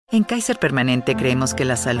En Kaiser Permanente creemos que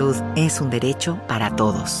la salud es un derecho para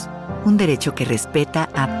todos. Un derecho que respeta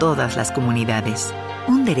a todas las comunidades.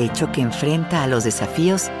 Un derecho que enfrenta a los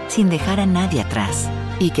desafíos sin dejar a nadie atrás.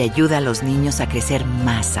 Y que ayuda a los niños a crecer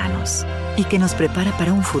más sanos. Y que nos prepara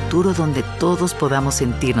para un futuro donde todos podamos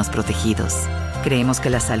sentirnos protegidos. Creemos que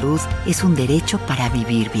la salud es un derecho para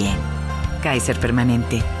vivir bien. Kaiser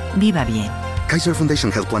Permanente. Viva bien. Kaiser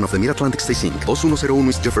Foundation Health Plan of the Mid-Atlantic Stay Inc. 2101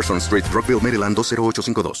 East Jefferson Street, Rockville, Maryland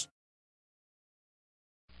 20852.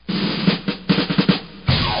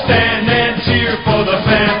 Stand and cheer for the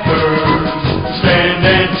Panthers. Stand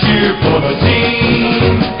and cheer for the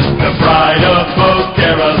team. The pride of both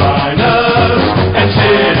Carolinas and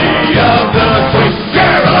city of the Queen.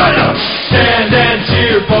 Carolina! Stand and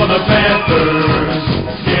cheer for the Panthers.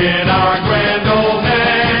 In our grand old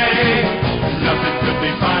name. Nothing could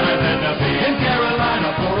be finer than to be in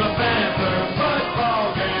Carolina for a Panther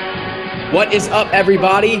football game. What is up,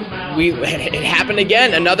 everybody? It happened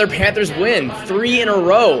again. Another Panthers win, 3 in a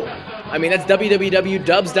row. I mean, that's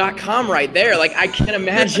www.dubs.com right there. Like, I can't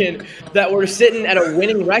imagine that we're sitting at a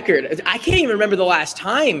winning record. I can't even remember the last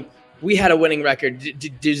time we had a winning record.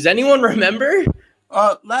 Does anyone remember?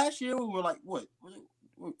 Last year we were like, what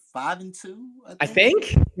 5-2? I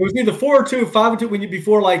think it was either 4-2, 5-2 when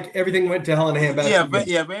before like everything went to hell in a handbasket.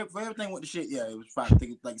 Yeah, everything went to shit. Yeah, it was 5. I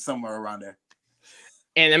think like somewhere around there.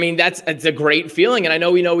 And I mean, it's a great feeling. And I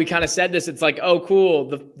know we kind of said this. It's like, oh, cool,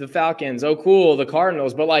 the Falcons. Oh, cool, the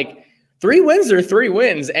Cardinals. But like 3 wins are 3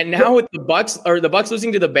 wins. And now with the Bucks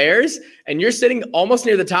losing to the Bears, and you're sitting almost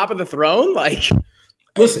near the top of the throne. Like,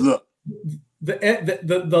 listen, look,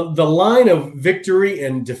 the line of victory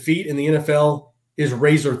and defeat in the NFL is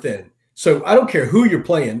razor thin. So I don't care who you're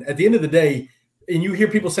playing. At the end of the day, and you hear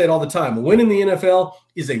people say it all the time, a win in the NFL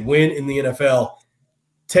is a win in the NFL.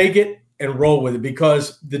 Take it and roll with it,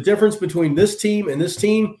 because the difference between this team and this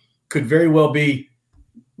team could very well be,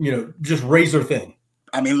 just razor thin.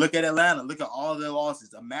 I mean, look at Atlanta. Look at all their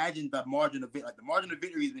losses. Imagine the margin of victory. Like, the margin of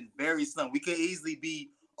victory has been very slim. We could easily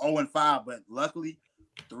be 0-5, but luckily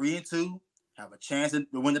 3-2, have a chance to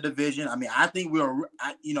win the division. I mean, I think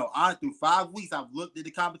through 5 weeks, I've looked at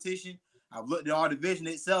the competition. I've looked at our division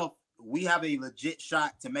itself. We have a legit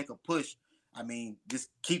shot to make a push. I mean, just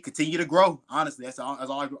continue to grow. Honestly, that's all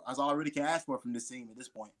I really can ask for from this team at this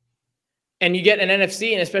point. And you get an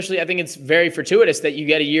NFC, and especially I think it's very fortuitous that you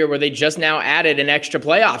get a year where they just now added an extra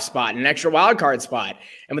playoff spot, an extra wild card spot.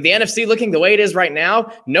 And with the NFC looking the way it is right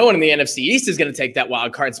now, no one in the NFC East is going to take that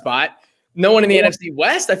wild card spot. No one in the NFC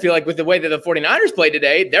West, I feel like with the way that the 49ers played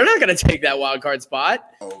today, they're not going to take that wild card spot.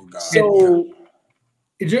 Oh, God. So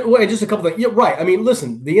just a couple of things. Yeah, right. I mean,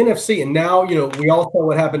 listen, the NFC, and now, we all saw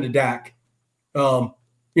what happened to Dak. Our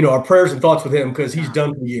prayers and thoughts with him, because he's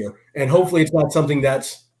done for the year. And hopefully it's not something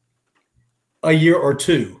that's a year or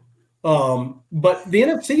two. But the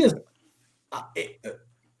NFC is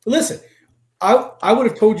listen, I would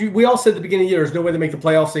have told you, we all said at the beginning of the year, there's no way they make the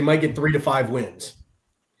playoffs. They might get 3 to 5 wins.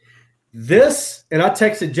 This, and I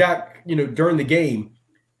texted Jack, during the game.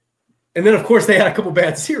 And then, of course, they had a couple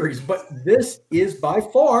bad series. But this is by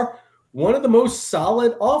far one of the most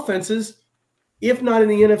solid offenses, if not in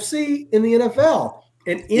the NFC, in the NFL.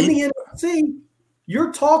 And in the NFC,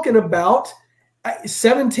 you're talking about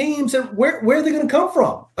 7 teams, and where are they going to come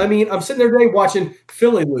from? I mean, I'm sitting there today watching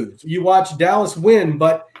Philly lose. You watch Dallas win,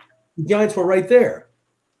 but the Giants were right there.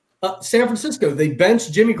 San Francisco, they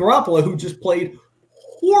benched Jimmy Garoppolo, who just played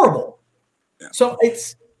horrible. So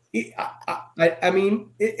it's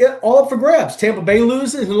all up for grabs. Tampa Bay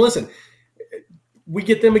loses, and listen, we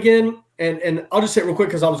get them again. And I'll just say it real quick,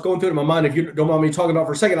 because I was going through it in my mind, if you don't mind me talking about it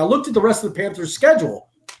for a second. I looked at the rest of the Panthers' schedule.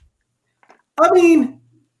 I mean,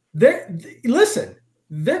 they're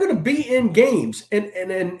going to be in games.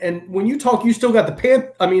 And when you talk, you still got the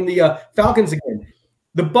Falcons again,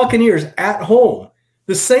 the Buccaneers at home,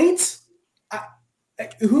 the Saints.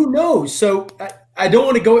 Who knows? So I don't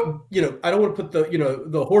want to go. I don't want to put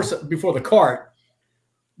the horse before the cart.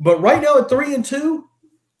 But right now at 3-2,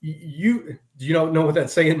 you don't know what that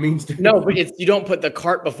saying means? No, but you don't put the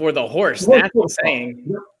cart before the horse. That's the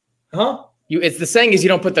saying. Huh? It's the saying is you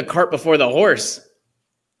don't put the cart before the horse.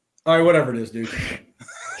 All right, whatever it is, dude.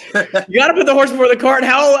 You got to put the horse before the cart.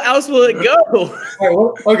 How else will it go? All right,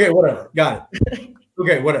 well, okay, whatever. Got it.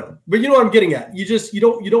 Okay, whatever. But you know what I'm getting at. You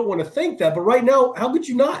don't want to think that. But right now, how could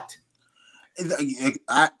you not?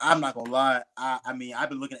 I'm not gonna lie. I mean, I've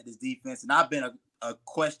been looking at this defense, and I've been a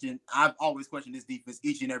question. I've always questioned this defense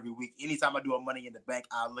each and every week. Anytime I do a Money in the Bank,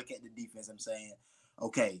 I look at the defense. I'm saying,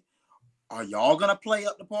 okay, are y'all gonna play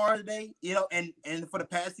up to par today? And for the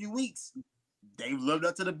past few weeks, they've lived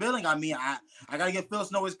up to the billing. I mean, I gotta give Phil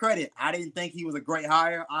Snow his credit. I didn't think he was a great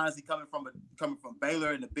hire, honestly, coming from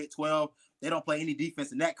Baylor in the Big 12. They don't play any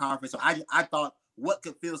defense in that conference. So I thought, what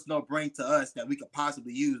could Phil Snow bring to us that we could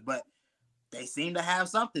possibly use? But they seem to have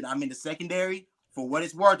something. I mean, the secondary, for what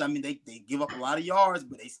it's worth, I mean, they give up a lot of yards,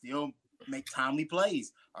 but they still make timely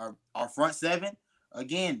plays. Our front seven,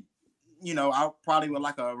 again, you know, I probably would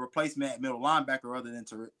like a replacement at middle linebacker other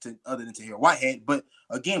than Tahir Whitehead. But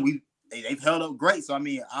again, they've held up great. So I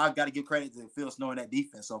mean, I've got to give credit to Phil Snow in that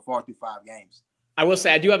defense so far through 5 games. I will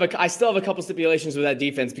say I still have a couple stipulations with that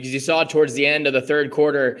defense, because you saw towards the end of the third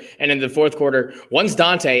quarter and in the fourth quarter, once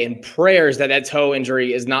Dante, and prayers that toe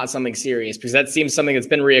injury is not something serious, because that seems something that's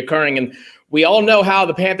been reoccurring. And we all know how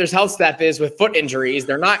the Panthers health staff is with foot injuries.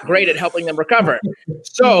 They're not great at helping them recover.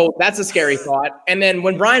 So that's a scary thought. And then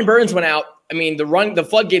when Brian Burns went out, I mean, the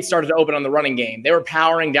floodgates started to open on the running game. They were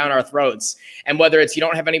powering down our throats. And whether it's you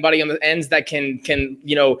don't have anybody on the ends that can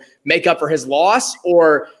make up for his loss,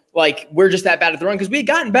 or like we're just that bad at the run, because we had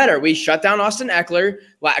gotten better. We shut down Austin Eckler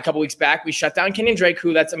a couple weeks back. We shut down Kenyon Drake,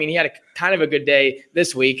 he had a kind of a good day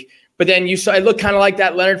this week. But then you saw it looked kind of like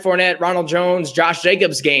that Leonard Fournette, Ronald Jones, Josh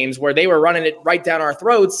Jacobs games where they were running it right down our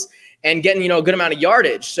throats and getting, a good amount of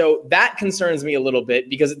yardage. So that concerns me a little bit,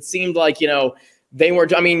 because it seemed like, they were,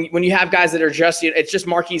 when you have guys that are just, it's just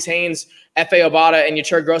Marquise Haynes, F.A. Obata, and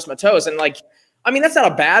Yetur Gross-Matos. And that's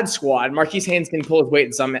not a bad squad. Marquise Haynes can pull his weight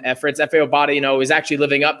in some efforts. F.A. Obata, is actually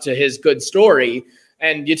living up to his good story.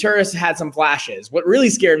 And Yetur has had some flashes. What really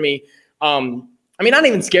scared me, not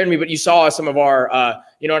even scared me, but you saw some of our,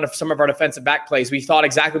 some of our defensive back plays. We thought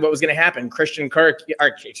exactly what was going to happen.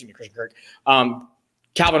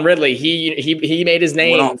 Calvin Ridley, he made his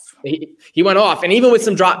name. He went off. And even with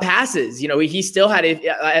some drop passes, he still had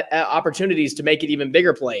opportunities to make it even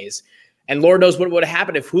bigger plays. And Lord knows what would have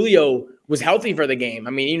happened if Julio was healthy for the game.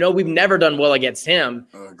 We've never done well against him.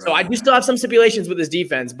 So I do still have some stipulations with his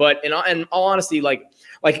defense. But in all honesty, like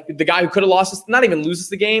the guy who could have lost us, not even lose us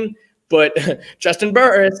the game, but Justin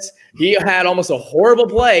Burris, he had almost a horrible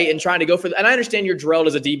play in trying to go for and I understand you're drilled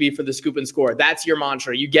as a DB for the scoop and score. That's your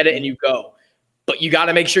mantra. You get it and you go. But you got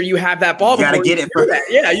to make sure you have that ball. You got to get it first.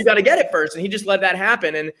 Yeah, you got to get it first. And he just let that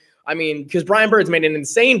happen. And because Brian Burns made an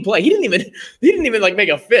insane play. He didn't even make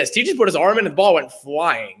a fist. He just put his arm in and the ball went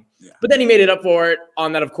flying. Yeah. But then he made it up for it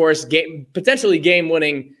on that, of course, potentially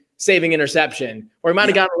game-winning saving interception. Or he might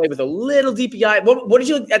have gotten away with a little DPI. What did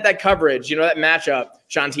you look at that coverage, that matchup,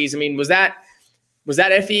 Shantiz? Was that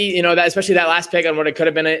iffy, that especially that last pick on what it could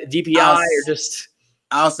have been a DPI or just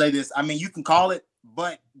 – I'll say this. You can call it,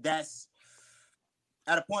 but that's –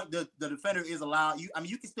 at a point, the defender is allowed. You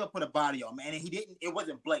can still put a body on, man. And it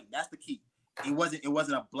wasn't blatant. That's the key. It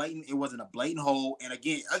wasn't a blatant hole. And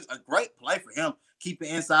again, a great play for him. Keeping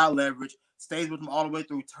inside leverage, stays with him all the way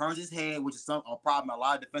through, turns his head, which is a problem a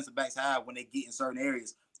lot of defensive backs have when they get in certain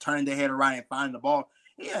areas, turning their head around and finding the ball.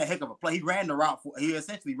 He had a heck of a play. He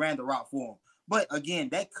essentially ran the route for him. But again,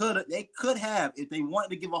 they could have, if they wanted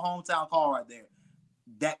to give a hometown call right there,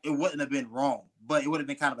 that it wouldn't have been wrong. But it would have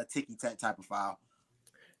been kind of a ticky-tack type of foul.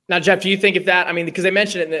 Now, Jeff, do you think if that, because they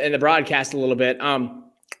mentioned it in the broadcast a little bit,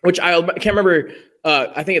 which I can't remember,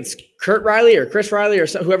 I think it's Kurt Riley or Chris Riley or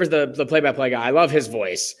whoever's the play-by-play guy. I love his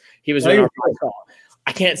voice. He was in our call.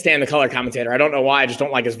 I can't stand the color commentator. I don't know why. I just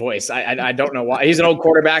don't like his voice. I don't know why. He's an old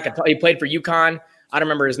quarterback. He played for UConn. I don't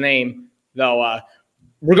remember his name, though.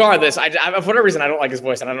 Regardless, for whatever reason, I don't like his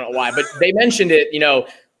voice. And I don't know why. But they mentioned it,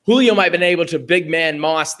 Julio might have been able to big man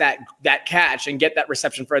Moss that catch and get that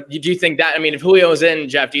reception for it. Do you think that? If Julio's in,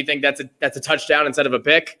 Jeff, do you think that's a touchdown instead of a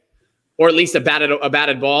pick, or at least a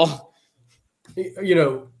batted ball?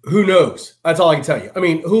 Who knows? That's all I can tell you.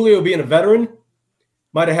 Julio being a veteran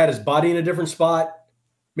might have had his body in a different spot.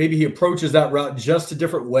 Maybe he approaches that route just a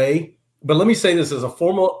different way. But let me say this as a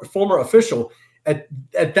former official. At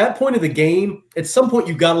that point of the game, at some point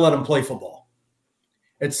you got to let him play football.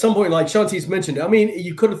 At some point, like Shanti's mentioned,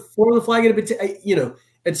 you could have thrown the flag at a bit.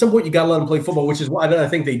 At some point you got to let him play football, which is what I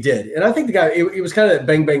think they did. And I think the guy, it was kind of a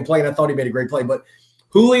bang play, and I thought he made a great play. But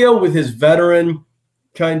Julio, with his veteran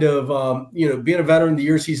kind of, being a veteran the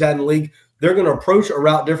years he's had in the league, they're going to approach a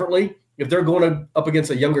route differently. If they're going up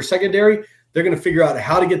against a younger secondary, they're going to figure out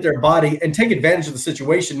how to get their body and take advantage of the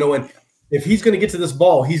situation, knowing if he's going to get to this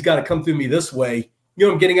ball, he's got to come through me this way. You know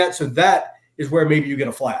what I'm getting at? So that is where maybe you get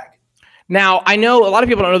a flag. Now, I know a lot of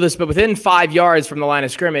people don't know this, but within 5 yards from the line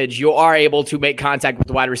of scrimmage, you are able to make contact with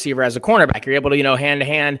the wide receiver as a cornerback. You're able to,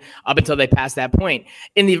 hand-to-hand up until they pass that point.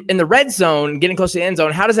 In the red zone, getting close to the end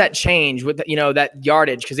zone, how does that change with, that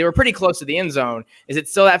yardage? Because they were pretty close to the end zone. Is it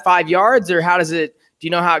still at 5 yards, or how does it – do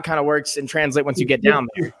you know how it kind of works and translate once you get down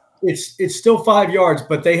there? It's still 5 yards,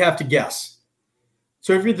 but they have to guess.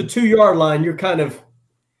 So if you're at the 2-yard line, you're kind of,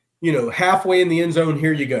 halfway in the end zone.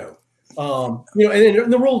 Here you go. And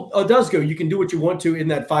the rule does go. You can do what you want to in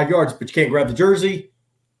that 5 yards, but you can't grab the jersey,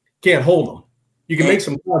 can't hold them. You can make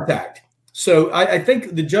some contact. So I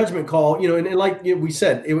think the judgment call, and like we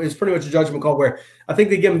said, it was pretty much a judgment call where I think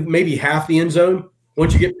they give them maybe half the end zone.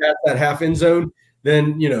 Once you get past that half end zone,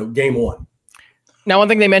 then, game on. Now, one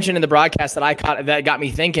thing they mentioned in the broadcast that got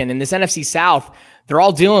me thinking, in this NFC South, they're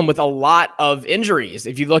all dealing with a lot of injuries.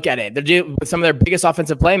 If you look at it, they're dealing with some of their biggest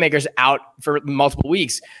offensive playmakers out for multiple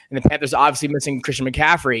weeks. And the Panthers are obviously missing Christian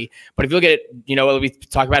McCaffrey. But if you look at it, we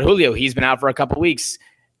talk about Julio. He's been out for a couple of weeks.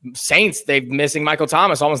 Saints, they're missing Michael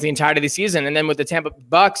Thomas almost the entirety of the season. And then with the Tampa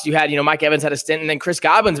Bucks, you had, Mike Evans had a stint, and then Chris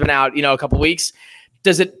Godwin's been out, a couple of weeks.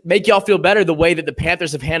 Does it make y'all feel better the way that the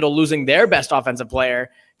Panthers have handled losing their best offensive player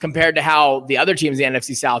compared to how the other teams in the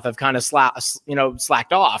NFC South have kind of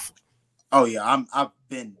slacked off? Oh yeah, I've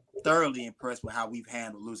been thoroughly impressed with how we've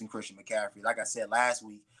handled losing Christian McCaffrey. Like I said last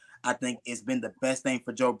week, I think it's been the best thing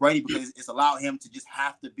for Joe Brady because it's allowed him to just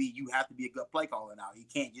have to be a good play caller now. He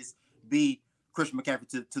can't just be Christian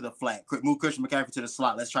McCaffrey to the flat, move Christian McCaffrey to the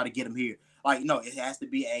slot. Let's try to get him here. It has to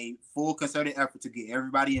be a full concerted effort to get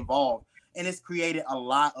everybody involved. And it's created a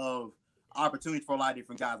lot of opportunities for a lot of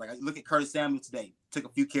different guys. Like, look at Curtis Samuel today. Took a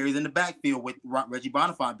few carries in the backfield with Reggie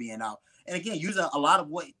Bonifant being out. And again, using a lot of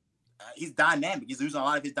what he's dynamic. He's using a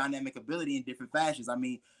lot of his dynamic ability in different fashions. I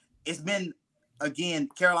mean, it's been, again,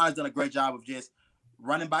 Carolina's done a great job of just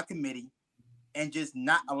running by committee and just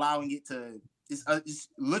not allowing it to just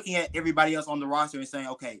looking at everybody else on the roster and saying,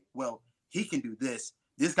 okay, well, he can do this.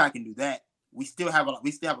 This guy can do that. We still have a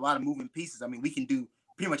lot of moving pieces. I mean, we can do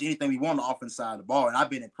pretty much anything we want on the offensive side of the ball. And I've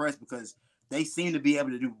been impressed because they seem to be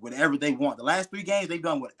able to do whatever they want. The last 3 games, they've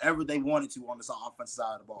done whatever they wanted to on the offensive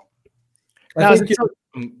side of the ball. I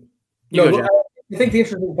think the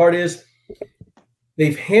interesting part is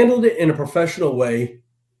they've handled it in a professional way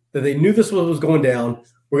that they knew this was going down.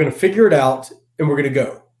 We're going to figure it out, and we're going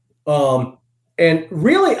to go. And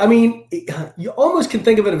really, I mean, you almost can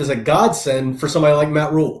think of it as a godsend for somebody like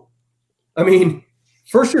Matt Rule. I mean,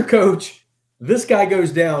 first-year coach, this guy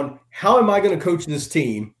goes down. How am I going to coach this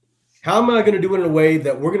team? How am I going to do it in a way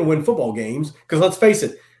that we're going to win football games? Because let's face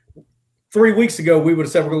it, 3 weeks ago, we would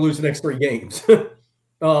have said we're going to lose the next 3 games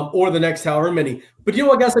or the next however many. But you know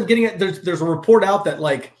what, guys, I'm getting at? There's a report out that,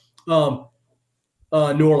 like, New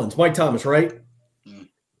Orleans, Mike Thomas, right?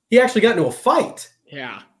 He actually got into a fight.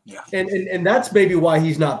 Yeah. And that's maybe why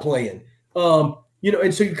he's not playing.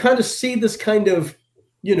 And so you kind of see this kind of,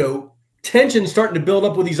 tension starting to build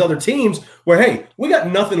up with these other teams where, hey, we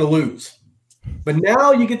got nothing to lose. But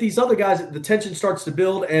now you get these other guys, the tension starts to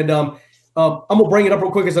build. And I'm going to bring it up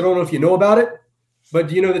real quick because I don't know if you know about it, but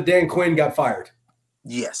do you know that Dan Quinn got fired?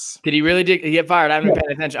 Yes. Did he really get fired? I haven't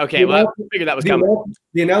paid attention. Okay, well, I figured that was coming.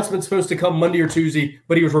 The announcement's supposed to come Monday or Tuesday,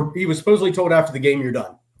 but he was supposedly told after the game, you're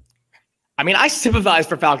done. I mean, I sympathize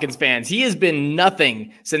for Falcons fans. He has been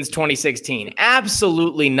nothing since 2016.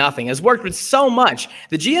 Absolutely nothing. Has worked with so much.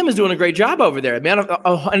 The GM is doing a great job over there. Man,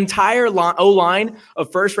 an entire O-line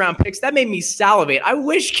of first-round picks. That made me salivate. I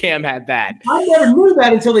wish Cam had that. I never knew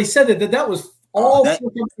that until they said that was all.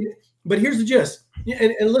 But here's the gist.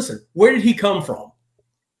 And listen, where did he come from?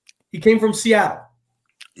 He came from Seattle.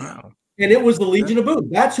 Wow. And it was the Legion of Boom.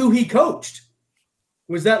 That's who he coached.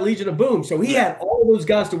 Was that Legion of Boom. So he had all those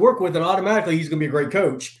guys to work with, and automatically he's going to be a great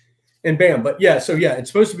coach. And bam. But it's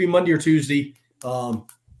supposed to be Monday or Tuesday.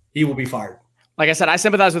 He will be fired. Like I said, I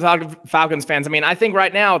sympathize with Falcons fans. I mean, I think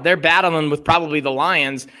right now they're battling with probably the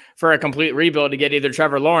Lions for a complete rebuild to get either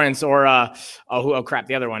Trevor Lawrence or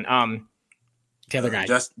the other one. The other guy.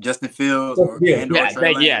 Justin Fields. I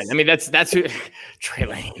mean, that's who Trey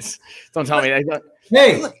Lance. Don't tell me that.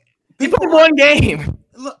 Hey, he played 1 game.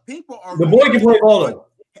 Look, people are the boy can play ball though.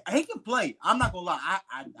 He can play. I'm not gonna lie.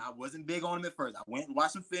 I wasn't big on him at first. I went and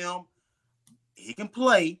watched some film. He can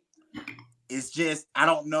play. It's just I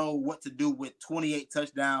don't know what to do with 28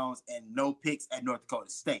 touchdowns and no picks at North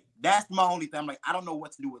Dakota State. That's my only thing. I'm like, I don't know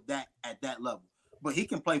what to do with that at that level. But he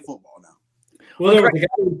can play football now. Well, there was a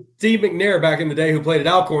guy, Steve McNair, back in the day who played at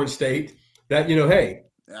Alcorn State. That hey,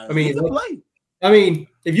 I mean,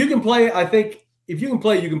 if you can play, I think if you can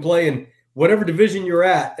play, you can play in whatever division you're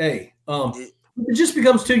at. Hey, it just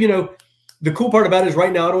becomes too. The cool part about it is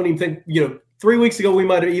right now I don't even think 3 weeks ago we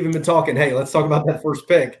might have even been talking. Hey, let's talk about that first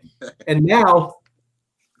pick, and now,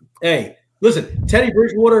 hey, listen, Teddy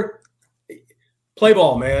Bridgewater, play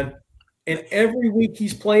ball, man. And every week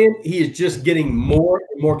he's playing, he is just getting more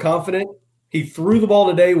and more confident. He threw the ball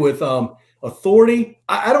today with authority.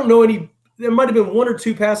 I don't know any – there might have been 1 or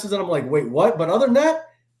 2 passes, and I'm like, wait, what? But other than that,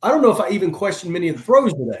 I don't know if I even questioned many of the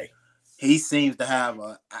throws today. he seems to have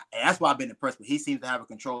and that's why I've been impressed. But he seems to have a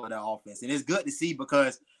control of that offense, and it's good to see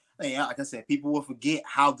because, like I said, people will forget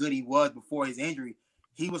how good he was before his injury.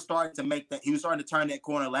 He was starting to make that. He was starting to turn that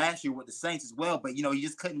corner last year with the Saints as well. But he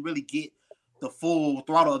just couldn't really get the full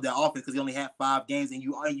throttle of that offense because he only had 5 games, and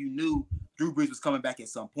you knew Drew Brees was coming back at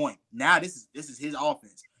some point. Now this is his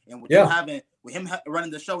offense, and with him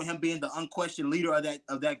running the show and him being the unquestioned leader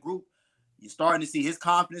of that group, you're starting to see his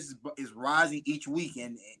confidence is rising each week,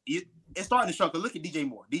 and it's starting to show. Cause look at DJ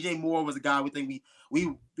Moore. DJ Moore was a guy we think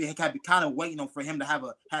we had been kind of waiting on for him to have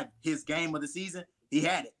his game of the season. He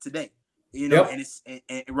had it today, and it's and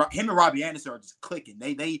him and Robbie Anderson are just clicking.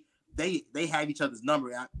 They have each other's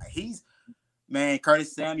number.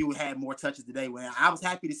 Curtis Samuel had more touches today. When I was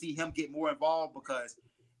happy to see him get more involved because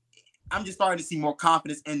I'm just starting to see more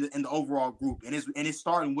confidence in the overall group, and it's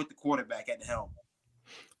starting with the quarterback at the helm.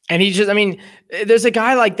 And there's a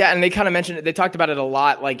guy like that, and they kind of mentioned it. They talked about it a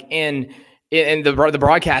lot, like in the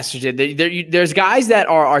broadcasters did. There's guys that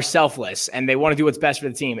are selfless and they want to do what's best for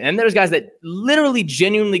the team, and there's guys that literally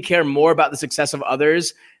genuinely care more about the success of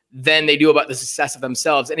others than they do about the success of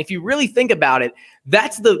themselves. And if you really think about it,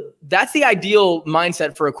 that's the ideal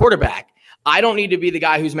mindset for a quarterback. I don't need to be the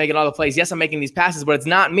guy who's making all the plays. Yes, I'm making these passes, but it's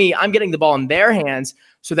not me. I'm getting the ball in their hands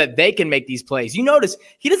so that they can make these plays. You notice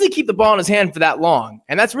he doesn't keep the ball in his hand for that long,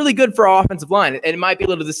 and that's really good for our offensive line. And it might be a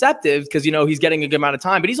little deceptive because, he's getting a good amount of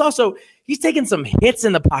time, but he's taking some hits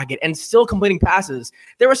in the pocket and still completing passes.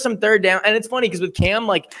 There was some third down, and it's funny because with Cam,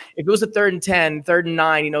 like if it was a 3rd and 10, 3rd and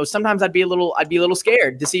 9, sometimes I'd be a little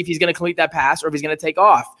scared to see if he's going to complete that pass or if he's going to take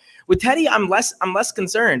off. With Teddy, I'm less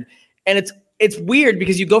concerned, and it's weird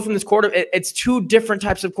because you go from this it's 2 different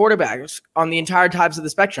types of quarterbacks on the entire types of the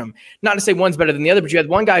spectrum. Not to say one's better than the other, but you had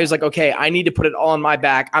one guy who's like, okay, I need to put it all on my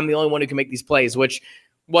back. I'm the only one who can make these plays, which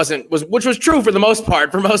was true for the most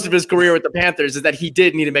part, for most of his career with the Panthers, is that he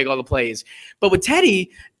did need to make all the plays. But with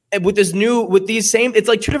Teddy, it's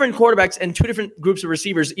like 2 different quarterbacks and 2 different groups of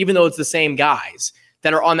receivers, even though it's the same guys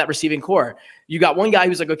that are on that receiving core. You got one guy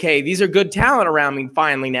who's like, okay, these are good talent around me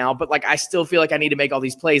finally now, but like I still feel like I need to make all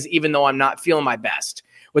these plays even though I'm not feeling my best.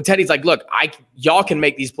 With Teddy's like, look, y'all can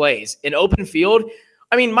make these plays. In open field,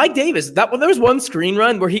 Mike Davis, there was one screen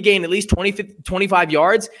run where he gained at least 25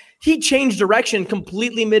 yards. He changed direction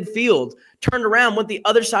completely midfield, turned around, went the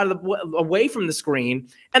other side away from the screen,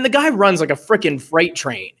 and the guy runs like a freaking freight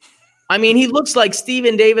train. He looks like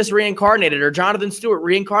Steven Davis reincarnated or Jonathan Stewart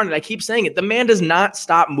reincarnated. I keep saying it. The man does not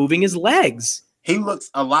stop moving his legs. He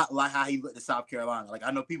looks a lot like how he looked in South Carolina. Like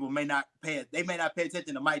I know people may not pay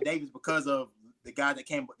attention to Mike Davis because of the guy that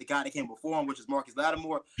came before him, which is Marcus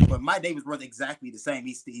Lattimore. But Mike Davis runs exactly the same.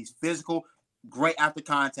 He's physical, great after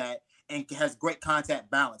contact, and has great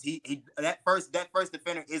contact balance. That first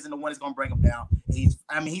defender isn't the one that's gonna bring him down.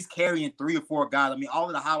 He's carrying 3 or 4 guys. All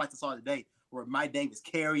of the highlights I saw today were Mike Davis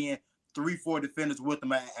carrying 3-4 defenders with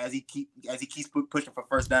him as he keeps pushing for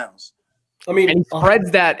first downs. And he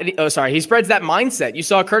spreads that. He spreads that mindset. You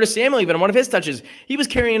saw Curtis Samuel even on one of his touches. He was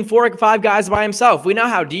carrying 4 or 5 guys by himself. We know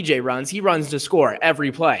how DJ runs. He runs to score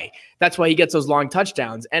every play. That's why he gets those long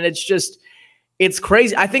touchdowns. And it's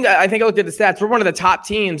crazy. I think I looked at the stats. We're one of the top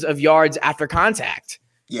teams of yards after contact.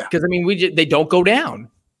 Yeah, because they don't go down.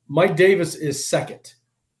 Mike Davis is second.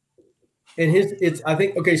 And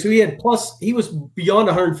so he was beyond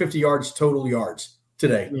 150 yards total yards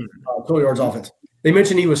today, total yards offense. They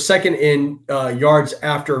mentioned he was second in yards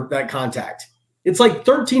after that contact. It's like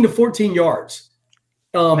 13 to 14 yards.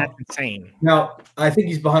 That's insane. Now, I think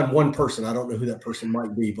he's behind one person. I don't know who that person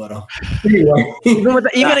might be, but anyway. Even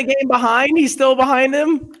a game behind, he's still behind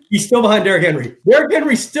him? He's still behind Derrick Henry. Derrick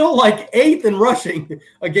Henry's still like 8th in rushing,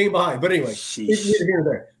 a game behind. But anyway, here and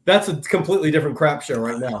there. That's a completely different crap show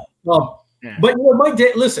right now. But Mike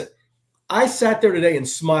Davis, listen, I sat there today and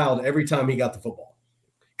smiled every time he got the football.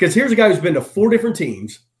 Because here's a guy who's been to 4 different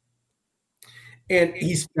teams, and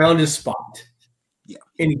he's found his spot. Yeah.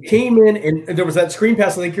 And he came in, and there was that screen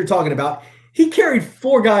pass I think you're talking about. He carried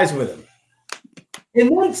 4 guys with him. And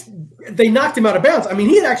once they knocked him out of bounds,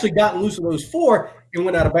 he had actually gotten loose of those 4 and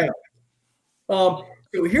went out of bounds. So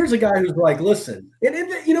here's a guy who's like, listen,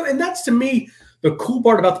 and that's to me the cool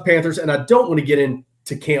part about the Panthers, and I don't want to get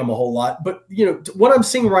into Cam a whole lot, but what I'm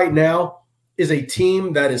seeing right now is a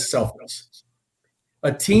team that is selfless.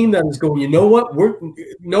 A team that is going, you know what?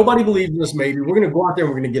 Nobody believes in us. Maybe we're going to go out there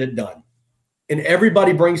and we're going to get it done. And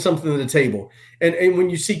everybody brings something to the table. And when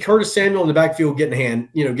you see Curtis Samuel in the backfield getting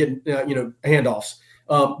handoffs,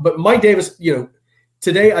 but Mike Davis,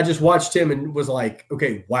 today I just watched him and was like,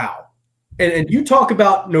 okay, wow. And you talk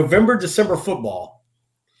about November, December football.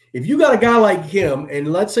 If you got a guy like him,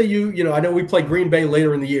 and let's say I know we play Green Bay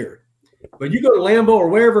later in the year, but you go to Lambeau or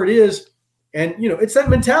wherever it is, And, it's that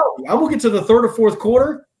mentality. I'm going to get to the third or fourth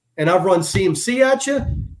quarter, and I've run CMC at you,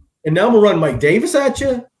 and now I'm going to run Mike Davis at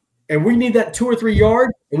you, and we need that 2 or 3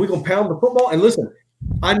 yards, and we're going to pound the football. And listen,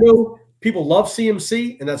 I know people love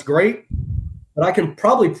CMC, and that's great, but I can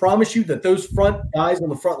probably promise you that those front guys on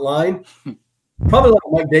the front line probably like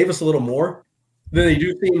Mike Davis a little more than they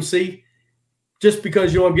do CMC, just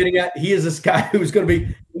because, I'm getting at, he is this guy who's going to be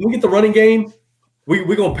 – when we get the running game, we're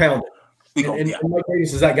going to pound it. And Mike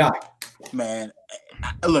Davis is that guy. Man,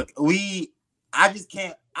 look, I just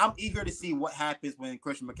can't – I'm eager to see what happens when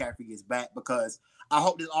Christian McCaffrey gets back, because I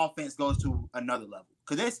hope this offense goes to another level.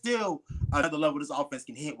 Because there's still another level this offense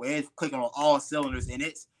can hit where it's clicking on all cylinders, and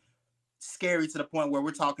it's scary to the point where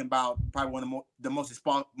we're talking about probably one of the most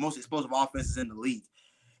explosive offenses in the league.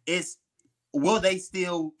 Will they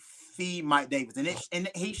still feed Mike Davis? And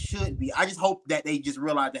he should be. I just hope that they just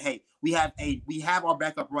realize that, hey, we have our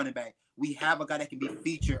backup running back. We have a guy that can be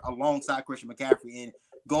featured alongside Christian McCaffrey and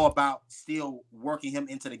go about still working him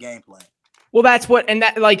into the game plan. Well, that's what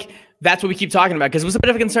we keep talking about, because it was a bit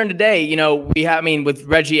of a concern today. With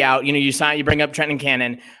Reggie out, you bring up Trenton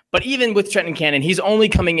Cannon, but even with Trenton Cannon, he's only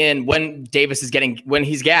coming in when when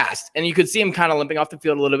he's gassed, and you could see him kind of limping off the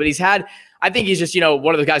field a little bit. I think he's just,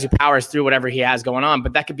 one of those guys who powers through whatever he has going on,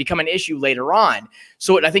 but that could become an issue later on.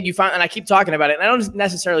 So I think you find, and I keep talking about it, and I don't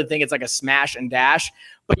necessarily think it's like a smash and dash,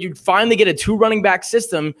 but you finally get a 2 running back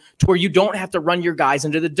system to where you don't have to run your guys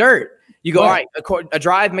into the dirt. You go, all right, a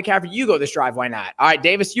drive, McCaffrey, you go this drive. Why not? All right,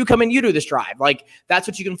 Davis, you come in, you do this drive. Like, that's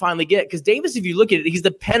what you can finally get. Because Davis, if you look at it, he's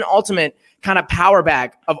the penultimate kind of power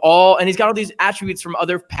back of all. And he's got all these attributes from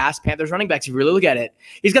other past Panthers running backs. If you really look at it,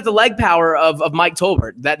 he's got the leg power of Mike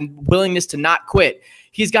Tolbert, that willingness to not quit.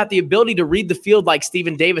 He's got the ability to read the field like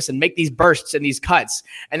Steven Davis and make these bursts and these cuts.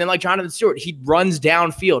 And then like Jonathan Stewart, he runs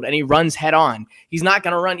downfield and he runs head on. He's not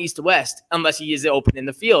going to run east to west unless he is open in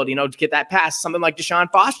the field, to get that pass, something like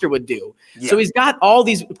Deshaun Foster would do. Yeah. So he's got all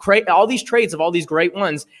these traits of all these great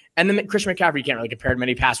ones. And then Christian McCaffrey, you can't really compare him to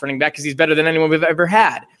any pass running back because he's better than anyone we've ever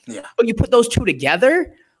had. Yeah. But you put those two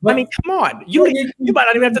together, come on. You might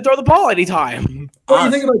not even have to throw the ball anytime.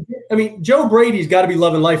 What do you think about Joe Brady's got to be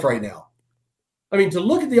loving life right now. To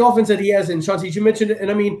look at the offense that he has in Chauncey, you mentioned it,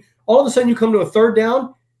 and all of a sudden you come to a third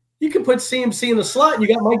down, you can put CMC in the slot, and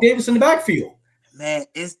you got Mike Davis in the backfield. Man,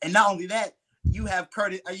 and not only that, you have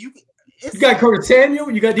Curtis. You got Curtis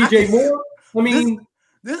Samuel, you got DJ Moore.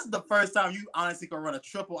 This is the first time you honestly can run a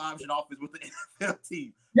triple option offense with the NFL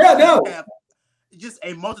team. Yeah, no. You have just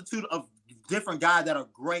a multitude of different guys that are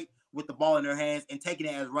great with the ball in their hands and taking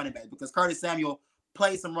it as running back, because Curtis Samuel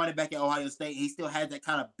played some running back at Ohio State. He still has that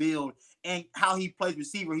kind of build, and how he plays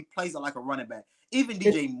receiver, he plays it like a running back. Even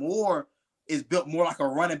DJ Moore is built more like a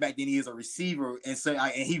running back than he is a receiver, and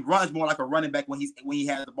he runs more like a running back when he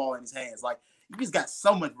has the ball in his hands. Like, he just got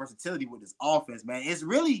so much versatility with his offense, man. It's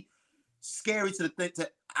really scary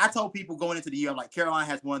I told people going into the year, like, Carolina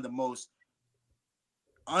has one of the most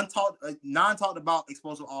non-talked about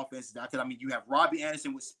explosive offenses. Because you have Robbie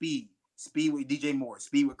Anderson with speed with DJ Moore,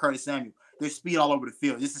 speed with Curtis Samuel. There's speed all over the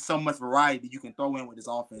field. This is so much variety that you can throw in with this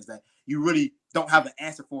offense that you really don't have an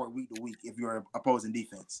answer for it week to week if you're an opposing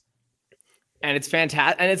defense. And it's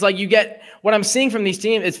fantastic. And it's like, you get what I'm seeing from these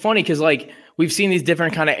teams. It's funny because, like, we've seen these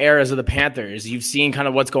different kind of eras of the Panthers. You've seen kind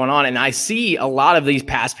of what's going on. And I see a lot of these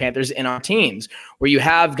past Panthers in our teams where you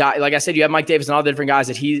have guys, like I said, you have Mike Davis and all the different guys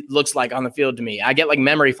that he looks like on the field to me. I get like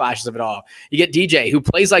memory flashes of it all. You get DJ, who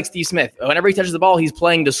plays like Steve Smith. Whenever he touches the ball, he's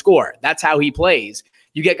playing to score. That's how he plays.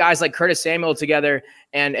 You get guys like Curtis Samuel together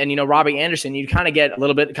and Robbie Anderson. You kind of get a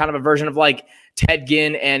little bit kind of a version of like Ted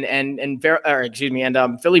Ginn and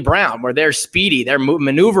Philly Brown, where they're speedy, they're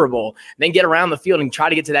maneuverable, then get around the field and try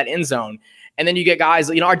to get to that end zone. And then you get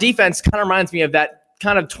guys, our defense kind of reminds me of that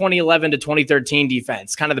kind of 2011 to 2013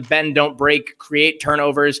 defense, kind of the bend, don't break, create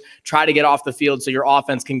turnovers, try to get off the field so your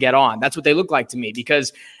offense can get on. That's what they look like to me,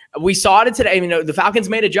 because we saw it today. The Falcons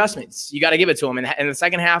made adjustments. You got to give it to them. In the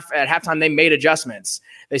second half, at halftime, they made adjustments.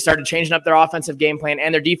 They started changing up their offensive game plan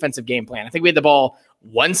and their defensive game plan. I think we had the ball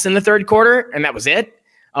once in the third quarter, and that was it.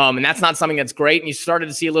 And that's not something that's great. And you started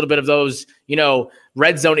to see a little bit of those,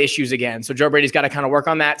 red zone issues again. So Joe Brady's got to kind of work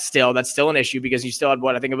on that still. That's still an issue because you still had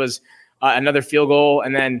I think it was another field goal.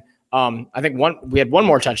 And then I think we had one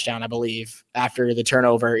more touchdown, I believe, after the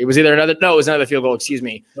turnover. It was another field goal, excuse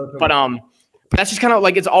me. Okay. But that's just kind of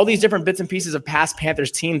like, it's all these different bits and pieces of past Panthers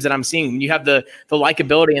teams that I'm seeing. You have the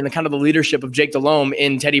likability and the kind of the leadership of Jake Delhomme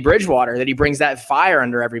in Teddy Bridgewater, that he brings that fire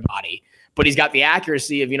under everybody. But he's got the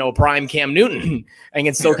accuracy of, a prime Cam Newton and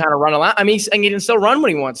can still kind of run a lot. And he can still run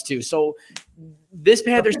when he wants to. So this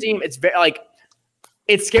Panthers team, it's very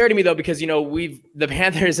It's scary to me though, because, the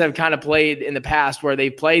Panthers have kind of played in the past where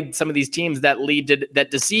they've played some of these teams that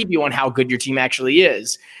that deceive you on how good your team actually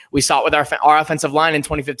is. We saw it with our offensive line in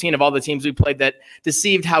 2015 of all the teams we played that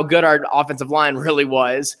deceived how good our offensive line really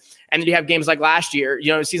was. And then you have games like last year,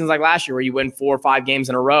 seasons like last year where you win 4 or 5 games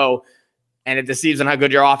in a row and it deceives on how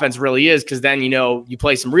good your offense really is. Cause then, you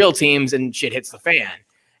play some real teams and shit hits the fan.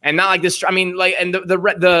 And not like this. I mean, like, and the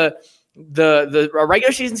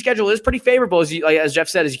regular season schedule is pretty favorable, as Jeff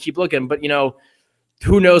said, as you keep looking. But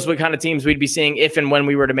who knows what kind of teams we'd be seeing if and when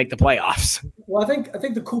we were to make the playoffs. Well, I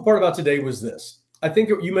think the cool part about today was this. I think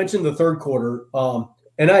you mentioned the third quarter,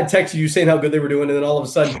 and I had texted you saying how good they were doing, and then all of a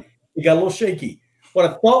sudden it got a little shaky. What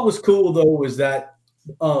I thought was cool though was that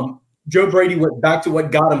Joe Brady went back to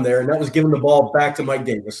what got him there, and that was giving the ball back to Mike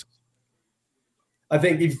Davis. I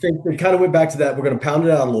think they kind of went back to that. We're going to pound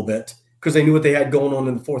it out a little bit because they knew what they had going on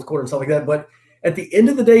in the fourth quarter and stuff like that. But at the end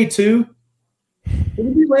of the day, too, it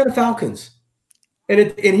was the Atlanta Falcons.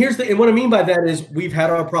 And what I mean by that is we've had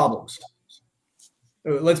our problems.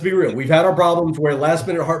 Let's be real. We've had our problems where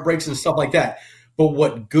last-minute heartbreaks and stuff like that. But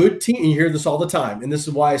what good team – and you hear this all the time, and this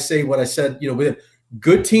is why I say what I said, with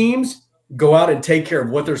good teams go out and take care of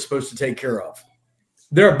what they're supposed to take care of.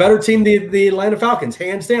 They're a better team than the Atlanta Falcons,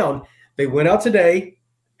 hands down. They went out today,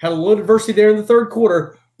 had a little adversity there in the third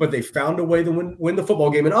quarter, but they found a way to win the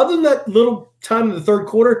football game. And other than that little time in the third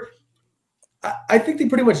quarter, I think they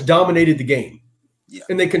pretty much dominated the game. Yeah.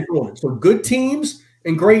 And they controlled it. So good teams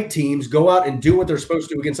and great teams go out and do what they're supposed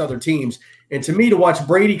to do against other teams. And to me, to watch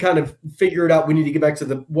Brady kind of figure it out, we need to get back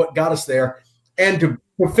to what got us there. And to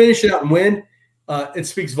finish it out and win, it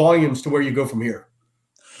speaks volumes to where you go from here.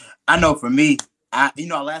 I know for me,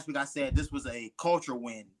 last week I said this was a culture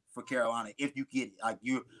win for Carolina. If you get it, like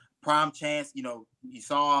you prime chance, you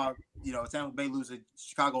saw, Tampa Bay lose to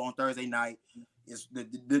Chicago on Thursday night. It's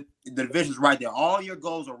the division's right there. All your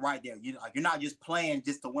goals are right there. You're not just playing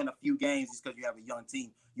just to win a few games just because you have a young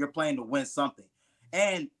team. You're playing to win something.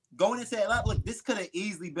 And going into Atlanta, look, this could have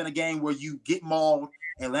easily been a game where you get mauled.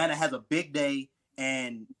 Atlanta has a big day,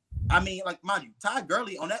 and I mean, like, mind you, Ty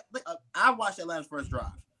Gurley on that. I watched Atlanta's first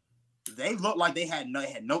drive. They looked like they had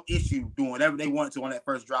no issue doing whatever they wanted to on that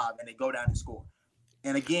first drive, and they go down and score.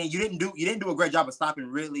 And again, you didn't do a great job of stopping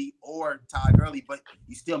Ridley or Ty Gurley, but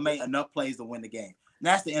you still made enough plays to win the game. And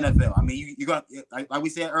that's the NFL. I mean, you're gonna like we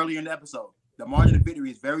said earlier in the episode, the margin of victory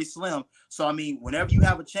is very slim. So I mean, whenever you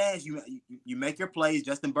have a chance, you make your plays.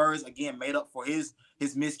 Justin Burris again made up for his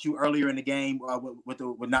miscue earlier in the game with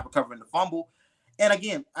not recovering the fumble. And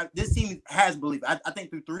again, this team has belief. I think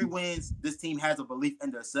through 3 wins, this team has a belief in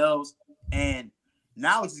themselves. And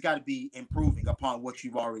now it's just got to be improving upon what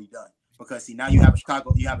you've already done. Because see, now you have a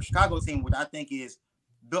Chicago team, which I think is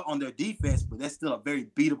built on their defense, but that's still a very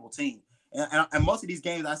beatable team. And most of these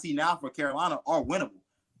games I see now for Carolina are winnable.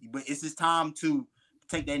 But it's just time to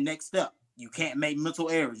take that next step. You can't make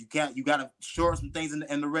mental errors. You got to shore some things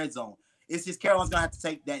in the red zone. It's just Carolina's gonna have to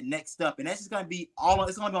take that next step, and that's just gonna be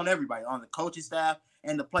it's gonna be on everybody, on the coaching staff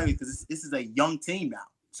and the players, because this is a young team now.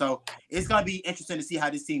 So it's gonna be interesting to see how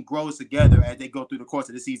this team grows together as they go through the course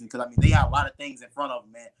of the season. Because I mean, they have a lot of things in front of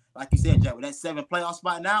them, man. Like you said, Jack, with that 7th playoff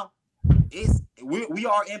spot now, we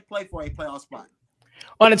are in play for a playoff spot.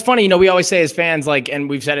 Well, and it's funny, we always say as fans, like, and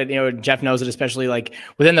we've said it, Jeff knows it, especially like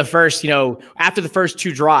within the first, after the first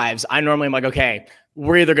 2 drives, I normally am like, okay,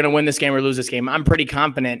 we're either going to win this game or lose this game. I'm pretty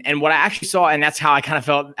confident. And what I actually saw, and that's how I kind of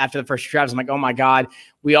felt after the first 2 drives, I'm like, oh my God,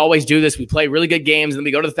 we always do this. We play really good games, and then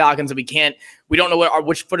we go to the Falcons, and we don't know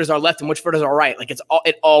which foot is our left and which foot is our right. Like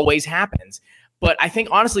it always happens. But I think,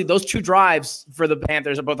 honestly, those 2 drives for the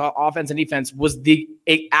Panthers, both offense and defense, was the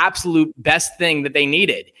absolute best thing that they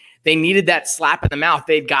needed. They needed that slap in the mouth.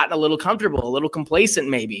 They'd gotten a little comfortable, a little complacent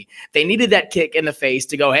maybe. They needed that kick in the face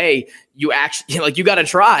to go, hey, you actually, you got to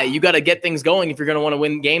try. You got to get things going if you're going to want to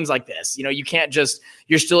win games like this. You can't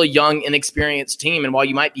you're still a young, inexperienced team. And while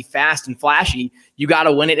you might be fast and flashy, you got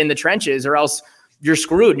to win it in the trenches, or else you're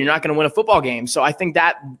screwed and you're not going to win a football game. So I think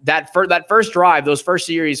that first drive, those first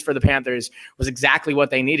series for the Panthers was exactly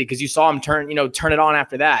what they needed, because you saw them turn it on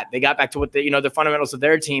after that. They got back to what the fundamentals of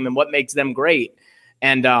their team and what makes them great.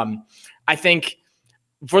 And I think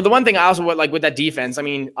for the one thing I also would like with that defense, I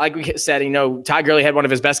mean, like we said, Ty Gurley had one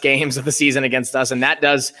of his best games of the season against us. And that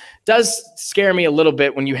does scare me a little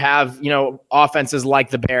bit when you have, offenses like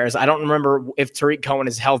the Bears. I don't remember if Tariq Cohen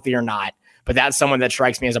is healthy or not, but that's someone that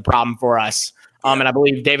strikes me as a problem for us. And I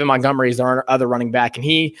believe David Montgomery is our other running back, and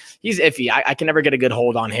he's iffy. I can never get a good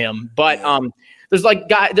hold on him. But there's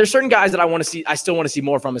certain guys that I still want to see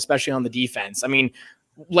more from, especially on the defense. I mean,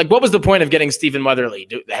 like, what was the point of getting Stephen Weatherly?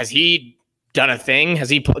 Has he done a thing? Does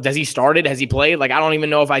he started? Has he played? Like, I don't even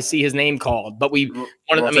know if I see his name called, but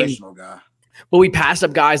rotational guy. But we passed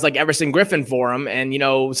up guys like Everson Griffin for him and,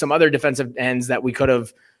 some other defensive ends that we could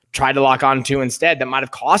have tried to lock on to instead that might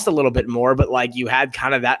have cost a little bit more, but like you had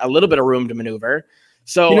kind of a little bit of room to maneuver.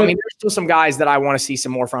 So, there's still some guys that I want to see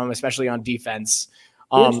some more from, especially on defense.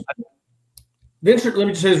 Let me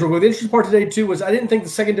just say this real quick. The interesting part today, too, was I didn't think the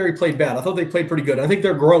secondary played bad. I thought they played pretty good. I think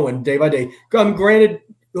they're growing day by day. Granted,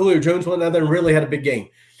 Julio Jones went out there and really had a big game.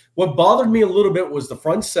 What bothered me a little bit was the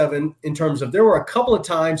front seven in terms of there were a couple of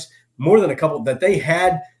times, more than a couple, that they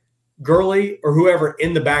had Gurley or whoever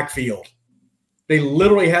in the backfield. They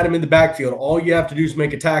literally had him in the backfield. All you have to do is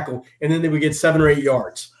make a tackle, and then they would get 7 or 8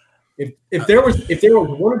 yards. If there was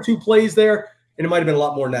 1 or 2 plays there, and it might have been a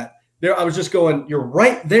lot more than that. There, I was just going, you're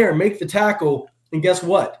right there, make the tackle, and guess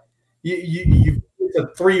what? You it's a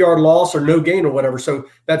 3-yard loss or no gain or whatever. So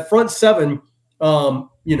that front seven, and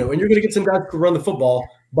you're going to get some guys who run the football,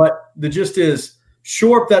 but the gist is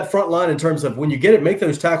shore up that front line in terms of when you get it, make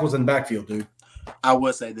those tackles in the backfield, dude. I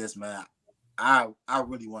will say this, man. I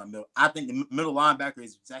really want middle. I think the middle linebacker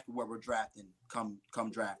is exactly where we're drafting come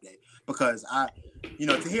draft day, because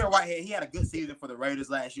Tahir Whitehead, he had a good season for the Raiders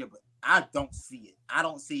last year, but I don't see it. I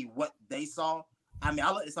don't see what they saw. I mean,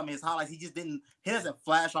 I looked at some of his highlights. He doesn't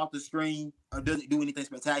flash off the screen or doesn't do anything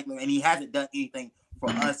spectacular, and he hasn't done anything for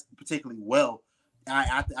us particularly well.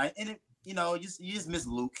 You just miss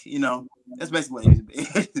Luke. That's basically what it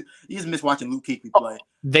is. You just miss watching Luke Kuechly play.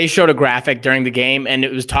 They showed a graphic during the game, and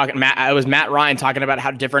it was Matt Ryan talking about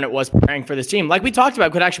how different it was preparing for this team. Like we talked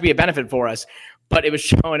about, could actually be a benefit for us. But it was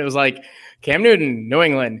showing, it was like Cam Newton, New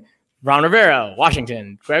England, Ron Rivera,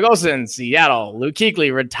 Washington, Greg Olsen, Seattle, Luke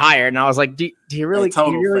Kuechly retired. And I was like, do you really?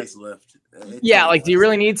 Facelift. Yeah, like, do you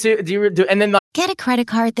really need to? And then Get a credit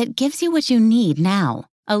card that gives you what you need now.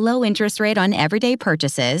 A low interest rate on everyday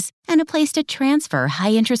purchases and a place to transfer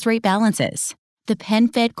high interest rate balances. The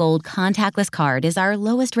PenFed Gold Contactless Card is our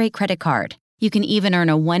lowest rate credit card. You can even earn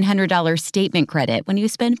a $100 statement credit when you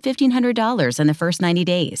spend $1,500 in the first 90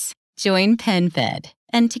 days. Join PenFed,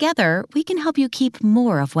 and together we can help you keep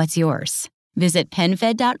more of what's yours. Visit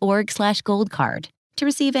PenFed.org/goldcard. To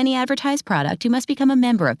receive any advertised product, you must become a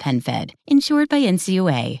member of PenFed, insured by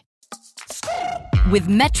NCUA. With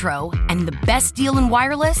Metro and the best deal in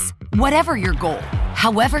wireless, whatever your goal,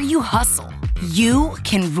 however you hustle, you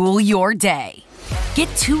can rule your day. Get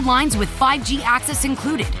 2 lines with 5G access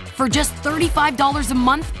included for just $35 a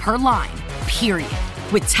month per line, period.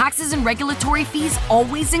 With taxes and regulatory fees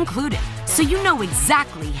always included, so you know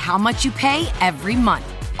exactly how much you pay every month.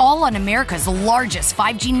 All on America's largest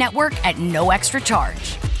 5G network at no extra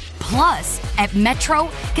charge. Plus, at Metro,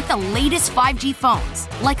 get the latest 5G phones,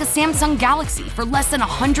 like a Samsung Galaxy, for less than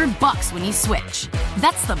 $100 when you switch.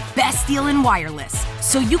 That's the best deal in wireless,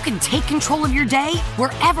 so you can take control of your day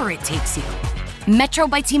wherever it takes you. Metro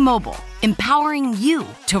by T-Mobile, empowering you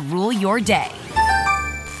to rule your day.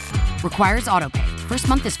 Requires autopay. First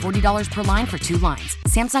month is $40 per line for 2 lines.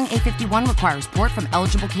 Samsung A51 requires port from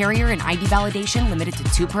eligible carrier and ID validation, limited to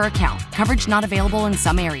 2 per account. Coverage not available in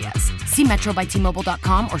some areas. See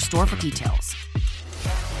metrobytmobile.com or store for details.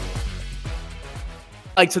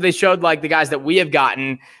 So they showed the guys that we have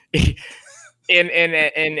gotten, and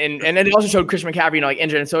it also showed Christian McCaffrey,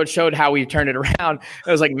 injured, and so it showed how we turned it around.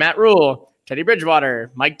 It was like Matt Rule, Teddy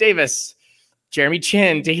Bridgewater, Mike Davis, Jeremy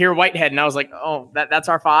Chin, Tahir Whitehead, and I was like, oh, that's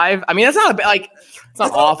our 5. I mean, that's not it's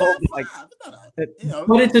not awful.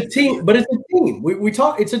 But it's a team. We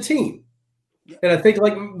talk. It's a team, and I think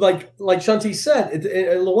like Shanti said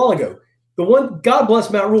a little while ago, God bless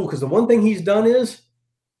Matt Rule, because the one thing he's done is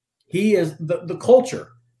he is the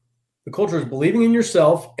culture. The culture is believing in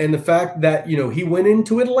yourself, and the fact that he went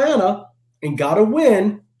into Atlanta and got a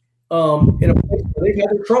win in a place where they've had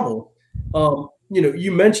their trouble.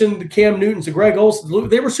 You mentioned the Cam Newtons, the Greg Olsen.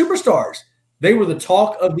 They were superstars. They were the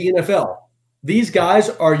talk of the NFL. These guys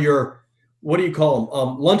are your, what do you call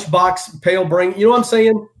them? Lunchbox, pale brain. You know what I'm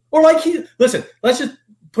saying? Or listen, let's just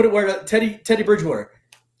put it where Teddy Bridgewater.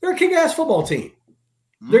 They're a kick-ass football team.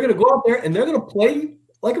 They're going to go out there and they're going to play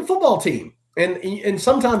like a football team. And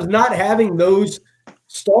sometimes not having those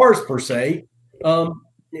stars per se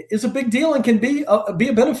is a big deal and can be a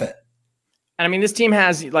benefit. And I mean, this team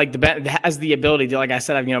has the ability to, like I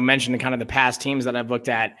said, I've mentioned kind of the past teams that I've looked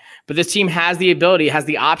at, but this team has the ability, has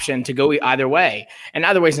the option to go either way, and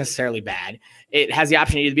either way is necessarily bad. It has the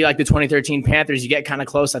option to be like the 2013 Panthers. You get kind of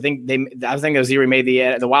close. I think it was the year we made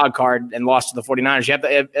the wild card and lost to the 49ers. You have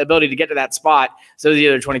the ability to get to that spot. So it was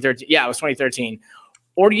either 2013. Yeah, it was 2013.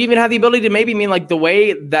 Or do you even have the ability to maybe mean like the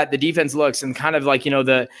way that the defense looks and kind of like,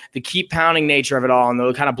 the keep pounding nature of it all and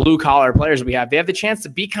the kind of blue collar players we have, they have the chance to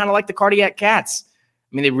be kind of like the Cardiac Cats.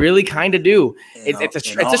 I mean, they really kind of do. It's a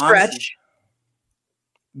stretch, honesty,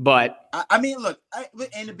 but I mean, look,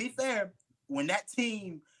 and to be fair, when that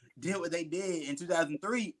team did what they did in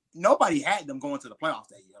 2003, nobody had them going to the playoffs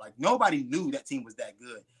that year. Like, nobody knew that team was that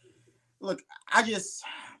good. Look,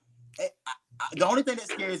 the only thing that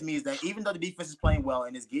scares me is that even though the defense is playing well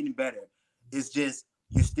and it's getting better, it's just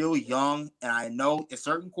you're still young. And I know there's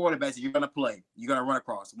certain quarterbacks that you're going to play, you're going to run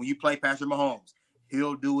across. When you play Patrick Mahomes,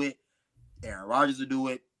 he'll do it. Aaron Rodgers will do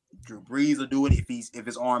it. Drew Brees will do it if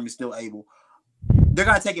his arm is still able. They're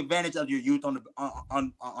going to take advantage of your youth on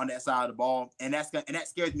that side of the ball. And that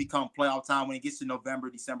scares me come playoff time when it gets to November,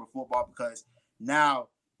 December football, because now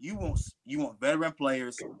you want veteran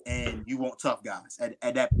players and you want tough guys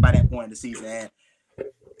by that point in the season. And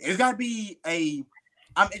it's got to be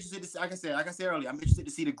I'm interested to see, like I said earlier, I'm interested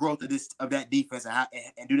to see the growth of that defense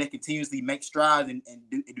and do they continuously make strides and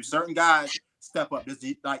do certain guys step up?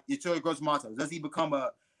 Like your Troy Gross-Matos, does he become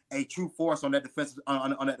a true force on that defense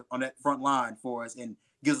on that front line for us and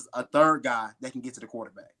gives us a third guy that can get to the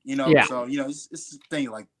quarterback? Yeah. So it's things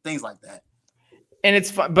like that. And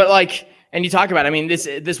it's fun, but like, and you talk about, I mean,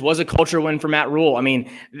 this was a culture win for Matt Rule. I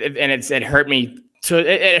mean, and it hurt me.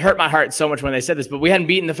 It hurt my heart so much when they said this, but we hadn't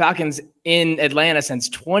beaten the Falcons in Atlanta since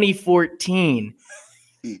 2014.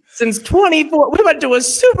 Since 24, we went to a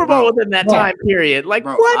Super Bowl within that time period. Like,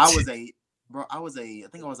 what? I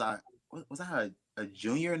think was I a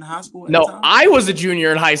junior in high school? No, I was a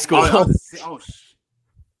junior in high school. I was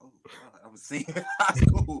senior in high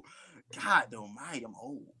school. God almighty, I'm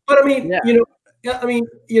old. But I mean,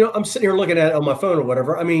 I'm sitting here looking at it on my phone or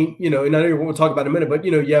whatever. I mean, and I know we'll talk about it in a minute, but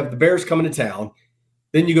you have the Bears coming to town.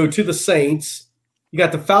 Then you go to the Saints. You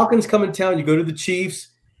got the Falcons coming to town. You go to the Chiefs.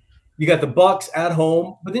 You got the Bucks at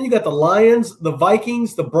home. But then you got the Lions, the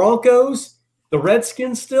Vikings, the Broncos, the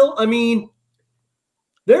Redskins still. I mean,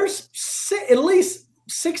 there's at least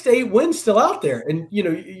 6 to 8 wins still out there. And,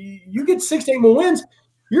 you get 6 to 8 more wins,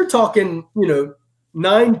 you're talking,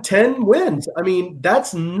 9, 10 wins. I mean,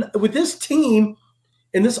 that's with this team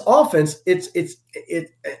and this offense, it's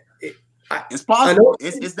possible.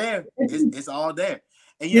 It's there. It's all there.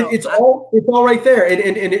 And, it's all right there.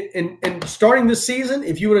 And starting this season,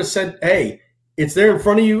 if you would have said, "Hey, it's there in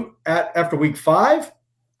front of you after week 5,"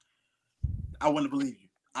 I wouldn't believe you.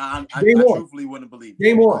 I truthfully wouldn't believe you.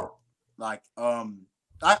 Game one. Like, I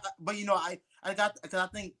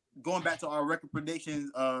think going back to our record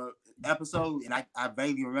predictions episode, and I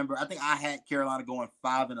vaguely remember, I think I had Carolina going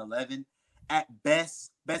 5-11. At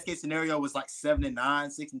best case scenario was like 7-9,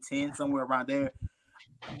 6-10, somewhere around there.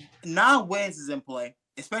 9 wins is in play,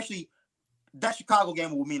 especially that Chicago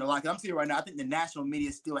game will mean a lot. I'm seeing right now, I think the national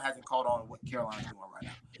media still hasn't caught on to what Carolina's doing right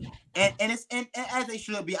now, and as they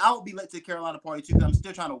should be. I would be late to the Carolina party too, because I'm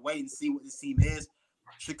still trying to wait and see what this team is.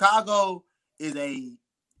 Chicago is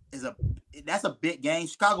that's a big game.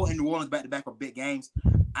 Chicago and New Orleans back to back are big games.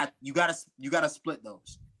 You gotta split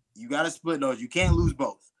those. You can't lose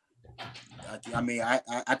both. I mean,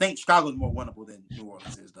 I think Chicago is more winnable than New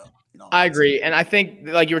Orleans is, though. I agree. And I think,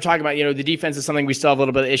 like you were talking about, the defense is something we still have a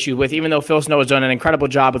little bit of issue with, even though Phil Snow has done an incredible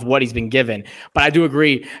job with what he's been given. But I do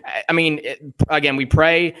agree. I mean, again, we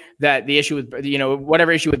pray that the issue with,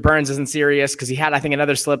 whatever issue with Burns isn't serious, because he had, I think,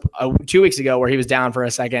 another slip 2 weeks ago where he was down for a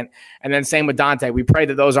second. And then same with Dante. We pray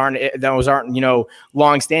that those aren't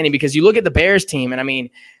long standing, because you look at the Bears team, and I mean,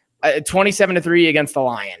 27-3 against the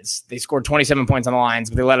Lions. They scored 27 points on the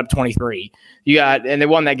Lions, but they let up 23. And they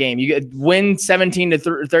won that game. You win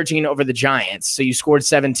 17-13 over the Giants. So you scored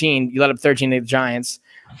 17. You let up 13 to the Giants.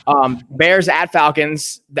 Bears at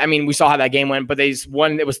Falcons. I mean, we saw how that game went, but they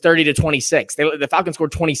won. It was 30-26. The Falcons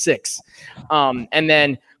scored 26. And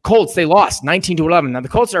then Colts, they lost 19-11. Now the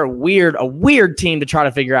Colts are a weird team to try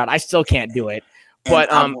to figure out. I still can't do it.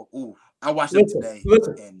 But I watched it today.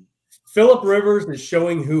 Listen. Phillip Rivers is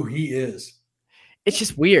showing who he is. It's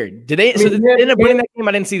just weird. Did they end up winning that game?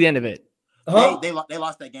 I didn't see the end of it. Huh? They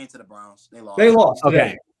lost that game to the Browns. They lost.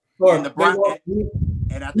 Okay. And the Browns,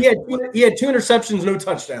 and I think he had 2 interceptions, no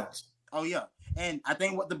touchdowns. Oh yeah, and I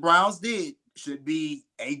think what the Browns did should be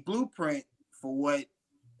a blueprint for what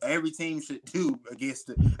every team should do against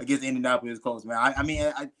Indianapolis Colts. Man, I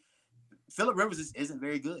mean, Phillip Rivers isn't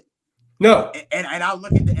very good. No, and I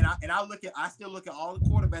look at I still look at all the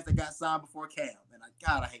quarterbacks that got signed before Cam, and I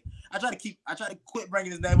try to quit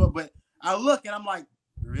bringing his name up, but I look and I'm like,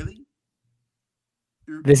 really?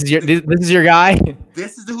 This is your guy.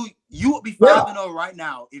 This is who you would be 5-0 right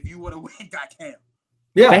now if you would have got Cam.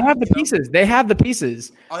 Yeah, they have the pieces. They have the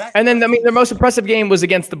pieces. And then, I mean, their most impressive game was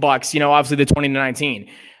against the Bucks. Obviously the 20-19.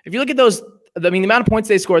 If you look at those, I mean, the amount of points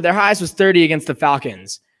they scored, their highest was 30 against the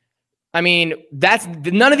Falcons. I mean, that's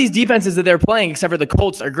none of these defenses that they're playing, except for the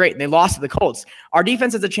Colts, are great. They lost to the Colts. Our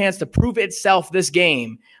defense has a chance to prove itself this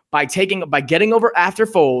game by getting over after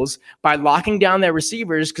Foles, by locking down their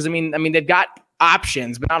receivers. Because I mean, they've got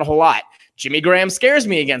options, but not a whole lot. Jimmy Graham scares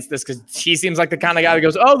me against this because he seems like the kind of guy that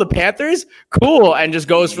goes, "Oh, the Panthers, cool," and just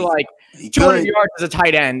goes for like 200 yards as a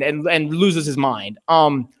tight end and loses his mind.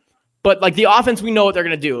 But like the offense, we know what they're going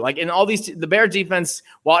to do. Like in all these, the Bears defense,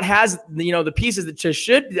 while it has the pieces that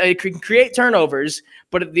it can create turnovers,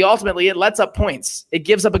 but ultimately it lets up points. It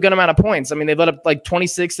gives up a good amount of points. I mean, they let up like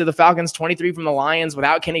 26 to the Falcons, 23 from the Lions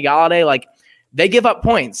without Kenny Golladay. Like they give up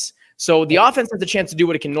points. So the offense has a chance to do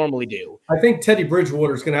what it can normally do. I think Teddy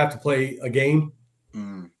Bridgewater is going to have to play a game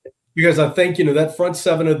because I think that front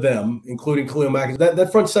seven of them, including Khalil Mack,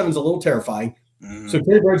 that front seven is a little terrifying. So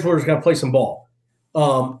Teddy Bridgewater is going to play some ball.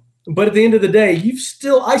 But at the end of the day,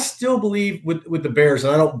 I still believe with the Bears,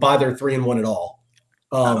 and I don't buy their 3-1 at all.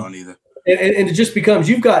 I don't either. And it just becomes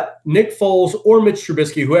you've got Nick Foles or Mitch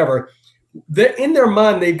Trubisky, whoever. In their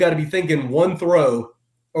mind, they've got to be thinking one throw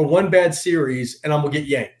or one bad series, and I'm gonna get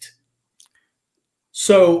yanked.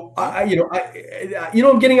 So I'm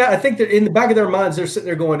getting at. I think that in the back of their minds, they're sitting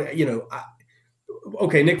there going,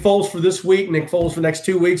 okay, Nick Foles for this week, Nick Foles for the next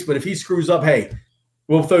 2 weeks, but if he screws up, hey,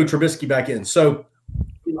 we'll throw Trubisky back in. So.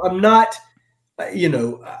 I'm not,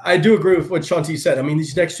 I do agree with what Shanti said. I mean,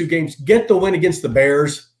 these next two games, get the win against the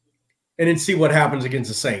Bears and then see what happens against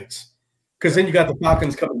the Saints. Because then you got the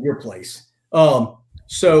Falcons coming to your place. I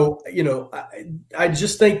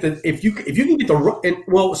just think that if you can get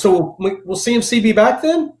will CMC be back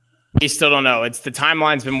then? We still don't know. The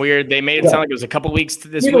timeline's been weird. They made it sound like it was a couple weeks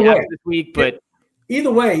this week, but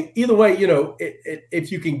either way,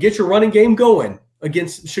 if you can get your running game going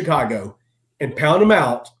against Chicago and pound them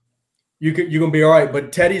out, you're going to be all right.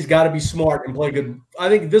 But Teddy's got to be smart and play good. I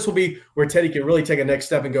think this will be where Teddy can really take a next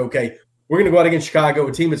step and go, okay, we're going to go out against Chicago,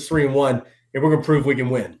 a team that's 3-1, and we're going to prove we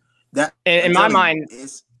can win. That in my mind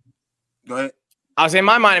is go ahead. I was in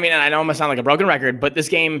my mind, I mean, and I know I'm going to sound like a broken record, but this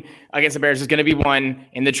game against the Bears is going to be won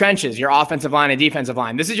in the trenches, your offensive line and defensive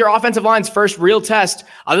line. This is your offensive line's first real test,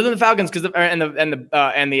 other than the Falcons and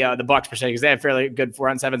the Bucks per se, because they have fairly good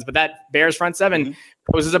front sevens. But that Bears front seven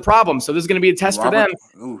poses a problem. So this is going to be a test for them,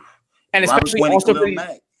 and especially also for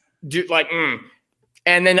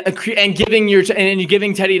and then you're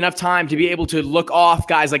giving Teddy enough time to be able to look off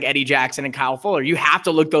guys like Eddie Jackson and Kyle Fuller. You have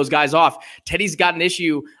to look those guys off. Teddy's got an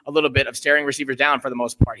issue a little bit of staring receivers down for the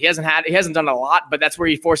most part. He hasn't done a lot, but that's where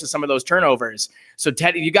he forces some of those turnovers. So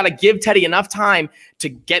Teddy, you got to give Teddy enough time to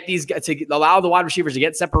get to allow the wide receivers to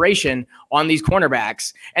get separation on these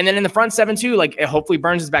cornerbacks, and then in the front seven too. Like hopefully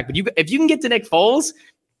Burns is back, but if you can get to Nick Foles.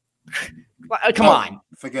 Come on.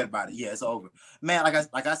 Forget about it. Yeah, it's over. Man,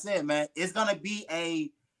 like I said, man, it's going to be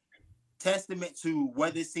a testament to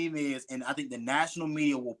where this team is, and I think the national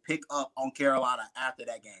media will pick up on Carolina after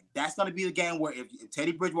that game. That's going to be the game where if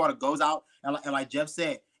Teddy Bridgewater goes out, and like Jeff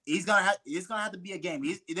said, it's going to have to be a game.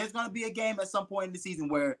 There's going to be a game at some point in the season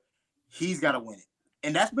where he's got to win it.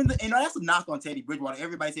 And that's been that's a knock on Teddy Bridgewater.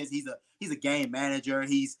 Everybody says he's a game manager.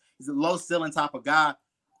 He's a low ceiling type of guy.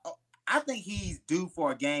 I think he's due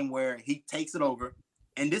for a game where he takes it over,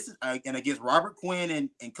 and this is and against Robert Quinn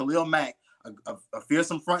and Khalil Mack, a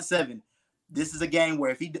fearsome front seven. This is a game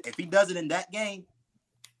where if he does it in that game,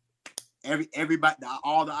 everybody,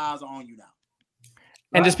 all the eyes are on you now.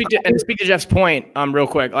 And to speak to Jeff's point, real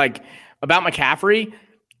quick, like about McCaffrey,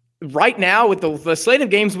 right now with the slate of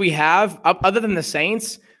games we have, other than the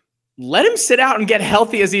Saints. Let him sit out and get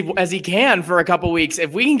healthy as he can for a couple weeks.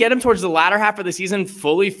 If we can get him towards the latter half of the season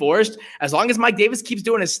fully forced, as long as Mike Davis keeps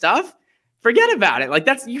doing his stuff, forget about it. Like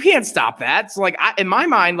you can't stop that. So like in my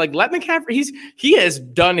mind, like let McCaffrey, he has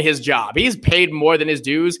done his job. He's paid more than his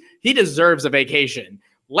dues. He deserves a vacation.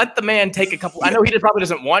 Let the man take a couple. I know he probably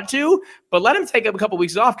doesn't want to, but let him take a couple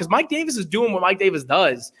weeks off because Mike Davis is doing what Mike Davis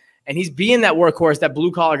does, and he's being that workhorse, that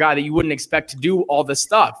blue collar guy that you wouldn't expect to do all this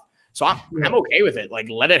stuff. So I'm okay with it. Like,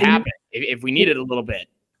 let it happen if we need it a little bit.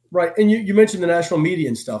 Right. And you mentioned the national media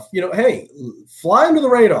and stuff. Hey, fly under the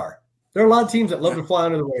radar. There are a lot of teams that love to fly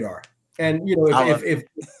under the radar. And, if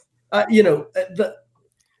the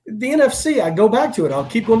NFC, I go back to it. I'll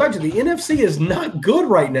keep going back to it. The NFC is not good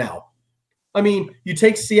right now. I mean, you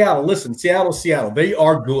take Seattle. Listen, Seattle. They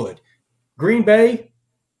are good. Green Bay,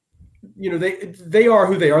 they are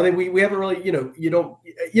who they are. We haven't really,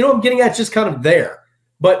 I'm getting at just kind of there.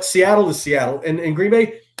 But Seattle is Seattle, and Green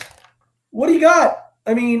Bay. What do you got?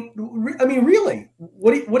 I mean, really,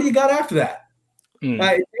 what do you got after that?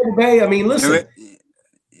 Tampa Bay, I mean, listen.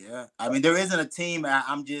 Yeah, I mean, there isn't a team.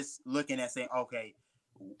 I'm just looking at saying, okay,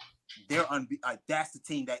 they're that's the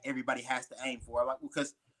team that everybody has to aim for. Like,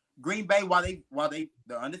 because Green Bay, while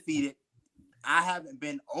they're undefeated, I haven't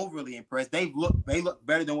been overly impressed. They look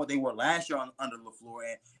better than what they were last year under LaFleur,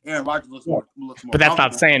 and Aaron Rodgers looks more. But that's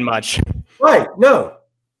not saying much, right? No.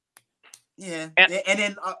 Yeah, and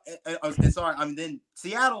then sorry, I mean, then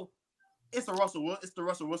Seattle. It's the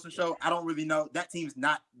Russell Wilson show. I don't really know. That team's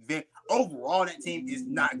not very overall. That team is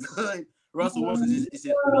not good. Russell Wilson is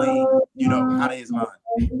just playing, out of his mind.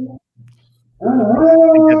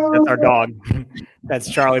 That's our dog. That's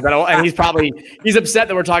Charlie. And he's upset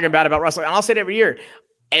that we're talking about Russell. And I'll say it every year.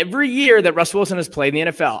 Every year that Russell Wilson has played in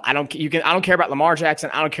the NFL, I don't care about Lamar Jackson.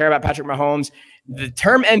 I don't care about Patrick Mahomes. The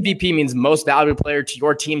term MVP means most valuable player to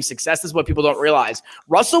your team's success. This is what people don't realize.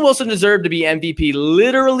 Russell Wilson deserved to be MVP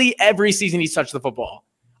literally every season he's touched the football.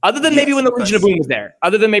 Other than maybe when the Legion of Boom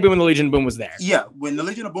was there. Yeah, when the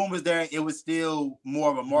Legion of Boom was there, it was still more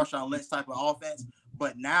of a Marshawn Lynch type of offense.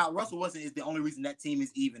 But now Russell Wilson is the only reason that team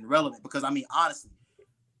is even relevant. Because, I mean, honestly,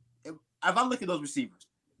 if I look at those receivers,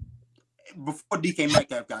 before DK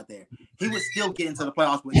Metcalf got there, he was still getting to the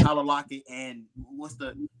playoffs with Tyler Lockett and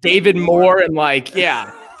David Moore and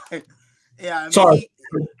yeah. Yeah, I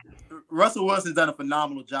mean, Russell Wilson's done a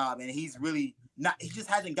phenomenal job, and he's really not. He just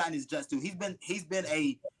hasn't gotten his just due. He's been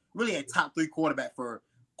a top 3 quarterback for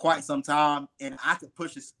quite some time, and I could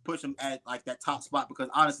push him at like that top spot because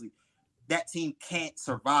honestly, that team can't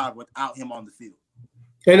survive without him on the field.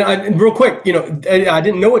 And real quick, I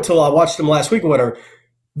didn't know it till I watched them last week or whatever.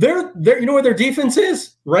 They're you know where their defense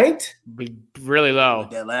is ranked? Really low.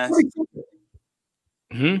 Dead last.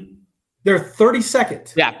 They're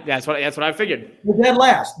 32nd. Yeah, that's what I figured. They're dead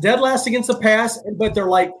last against the pass, but they're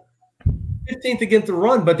like 15th against the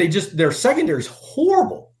run. But their secondary is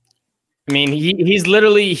horrible. I mean, he's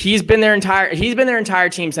been their entire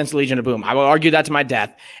team since the Legion of Boom. I will argue that to my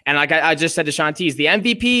death. And like I just said to Shantiz, the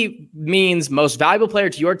MVP means most valuable player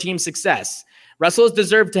to your team's success. Russell has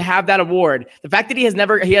deserved to have that award. The fact that he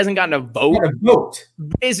hasn't gotten a vote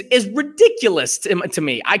is ridiculous to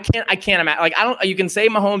me. I can't imagine. You can say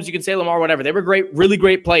Mahomes, you can say Lamar, whatever. They were really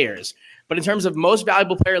great players. But in terms of most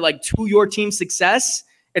valuable player, to your team's success,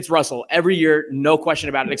 it's Russell every year, no question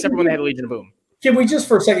about it, except for when they had the Legion of Boom. Can we just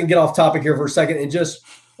for a second get off topic here for a second and just,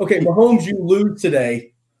 okay, Mahomes, you lose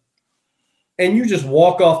today and you just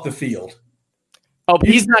walk off the field. Oh, but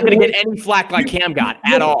he's not going to get any flack like Cam got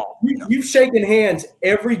at all. You've shaken hands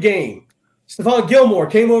every game. Stephon Gilmore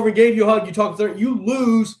came over and gave you a hug. You talked to her. You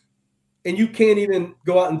lose, and you can't even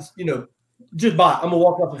go out and, just bye. I'm going to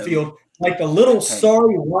walk off the field like the little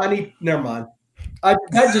sorry, whiny. Never mind. You're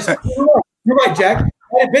right, Jack.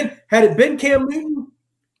 Had it been Cam Newton,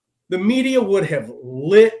 the media would have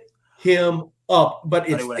lit him up. But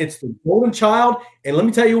it's the golden child. And let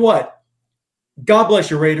me tell you what. God bless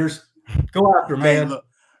you, Raiders. Go after, man. Look,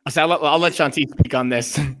 I'll let Shanti speak on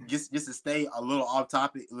this. Just to stay a little off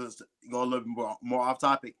topic, let's go a little bit more off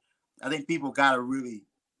topic. I think people got to really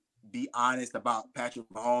be honest about Patrick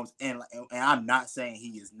Mahomes. And I'm not saying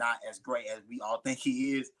he is not as great as we all think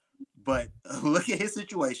he is, but look at his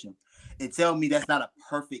situation and tell me that's not a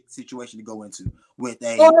perfect situation to go into with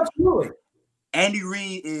a. Oh, absolutely. Andy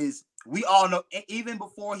Reid is, we all know, even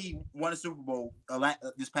before he won a Super Bowl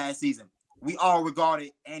this past season, we all regarded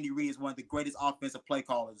Andy Reid as one of the greatest offensive play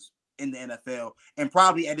callers in the NFL. And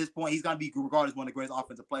probably at this point, he's going to be regarded as one of the greatest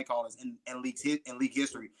offensive play callers in league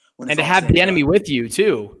history. And to have the enemy with you,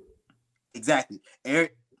 too. Exactly.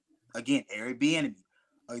 Eric Bieniemy.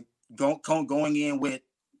 Going in with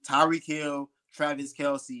Tyreek Hill, Travis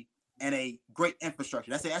Kelce, and a great infrastructure.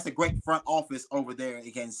 That's a great front office over there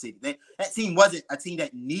in Kansas City. That team wasn't a team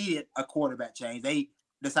that needed a quarterback change. They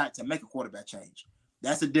decided to make a quarterback change.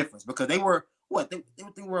 That's the difference because they were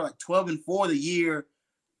they were like 12-4 the year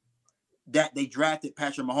that they drafted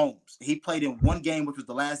Patrick Mahomes. He played in one game, which was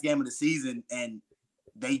the last game of the season, and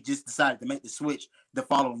they just decided to make the switch the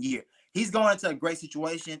following year. He's going into a great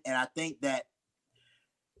situation, and I think that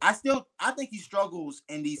I think he struggles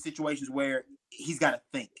in these situations where he's got to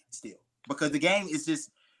think still because the game is just,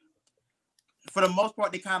 for the most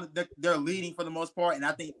part, they're leading for the most part, and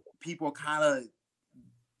I think people kind of.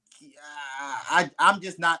 I'm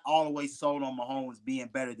just not always sold on Mahomes being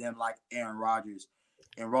better than like Aaron Rodgers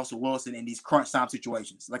and Russell Wilson in these crunch time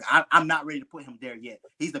situations. Like I'm not ready to put him there yet.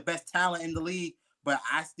 He's the best talent in the league, but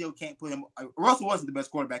I still can't put him. Russell Wilson's the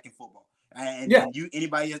best quarterback in football, and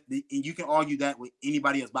anybody else, and you can argue that with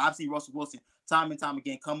anybody else. But I've seen Russell Wilson time and time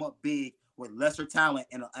again come up big with lesser talent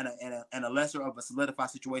and a lesser of a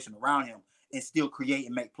solidified situation around him and still create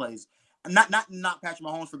and make plays. not Patrick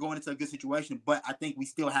Mahomes for going into a good situation, but I think we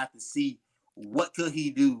still have to see what could he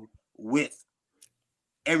do with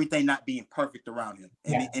everything not being perfect around him.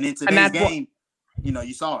 And in today's game,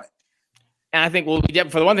 you saw it. And I think,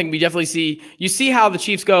 for the one thing, we definitely see how the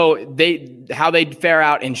Chiefs go. How they fare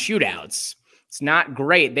out in shootouts. It's not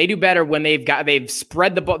great. They do better when they've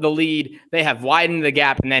spread the lead. They have widened the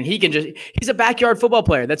gap, and then he's a backyard football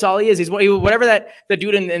player. That's all he is. He's whatever the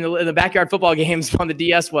dude in the backyard football games on the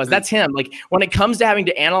DS was. That's him. Like when it comes to having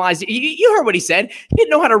to analyze, you heard what he said. He didn't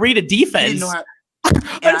know how to read a defense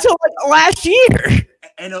until last year.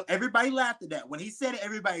 And everybody laughed at that. When he said it,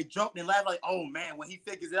 everybody joked and laughed like, oh, man, when he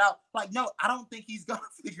figures it out. Like, no, I don't think he's going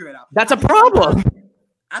to figure it out. That's a problem.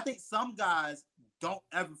 I think some guys don't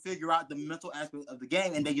ever figure out the mental aspect of the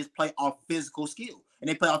game, and they just play off physical skill, and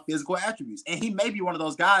they play off physical attributes. And he may be one of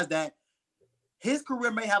those guys that his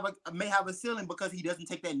career may have a ceiling because he doesn't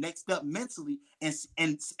take that next step mentally and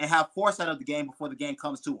have foresight of the game before the game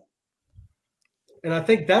comes to him. And I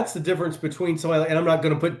think that's the difference between somebody, and I'm not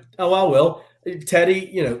going to put, I will.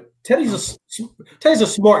 Teddy, Teddy's a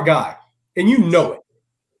smart guy, and you know it.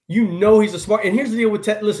 You know he's a smart. And here's the deal with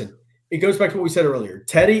Teddy. Listen, it goes back to what we said earlier.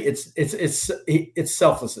 Teddy, it's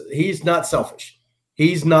selfless. He's not selfish.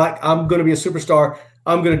 He's not. I'm going to be a superstar.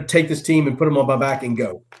 I'm going to take this team and put him on my back and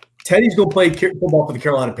go. Teddy's going to play football for the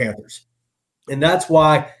Carolina Panthers, and that's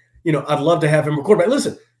why I'd love to have him a quarterback.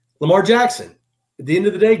 Listen, Lamar Jackson. At the end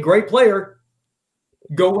of the day, great player.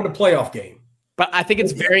 Go win a playoff game. But I think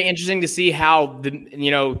it's very interesting to see how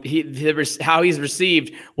how he's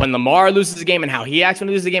received when Lamar loses a game and how he acts when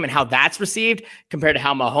he loses a game and how that's received compared to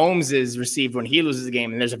how Mahomes is received when he loses a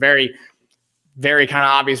game. And there's a very, very kind of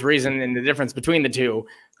obvious reason in the difference between the two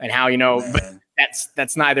and how, but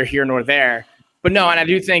that's neither here nor there. But no, and I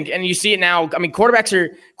do think, and you see it now. I mean, quarterbacks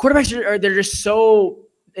are they're just so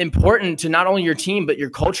important to not only your team, but your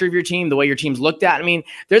culture of your team, the way your team's looked at. I mean,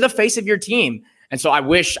 they're the face of your team. And so I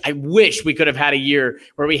wish we could have had a year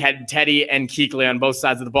where we had Teddy and Kuechly on both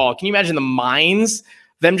sides of the ball. Can you imagine the minds,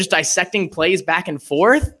 them just dissecting plays back and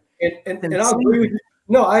forth? And I'll agree with you.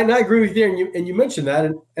 No, I agree with you. And you mentioned that,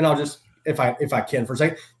 and I'll just, if I can for a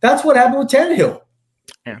second, that's what happened with Tannehill.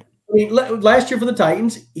 Yeah. I mean, last year for the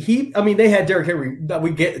Titans, they had Derrick Henry.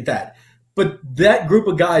 We get that. But that group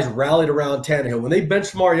of guys rallied around Tannehill. When they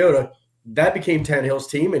benched Mariota, that became Tannehill's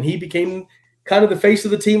team, and he became kind of the face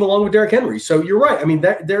of the team along with Derrick Henry. So you're right. I mean,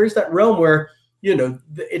 there is that realm where,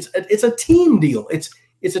 it's a team deal.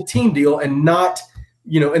 It's a team deal and not,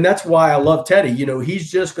 and that's why I love Teddy.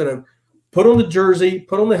 He's just going to put on the jersey,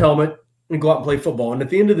 put on the helmet, and go out and play football. And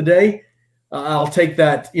at the end of the day, I'll take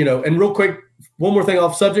that, and real quick, one more thing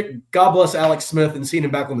off subject. God bless Alex Smith and seeing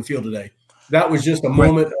him back on the field today. That was just a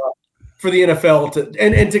moment for the NFL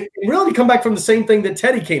to really come back from the same thing that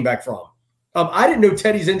Teddy came back from. I didn't know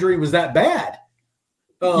Teddy's injury was that bad.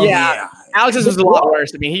 Alex's was a lot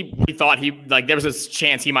worse. I mean, he thought there was a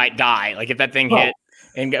chance he might die. Like if that thing hit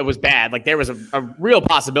and it was bad, like there was a real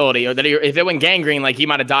possibility, or that if it went gangrene, like he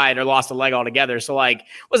might have died or lost a leg altogether. So like, it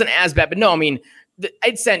wasn't as bad. But no, I mean,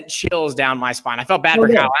 it sent chills down my spine. I felt bad for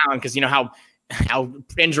Kyle Allen because how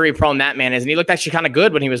injury prone that man is, and he looked actually kind of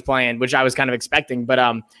good when he was playing, which I was kind of expecting. But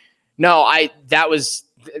that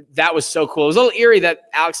was so cool. It was a little eerie that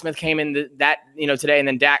Alex Smith came in today, and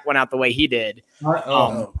then Dak went out the way he did.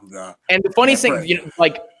 And the funny thing,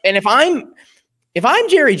 and if I'm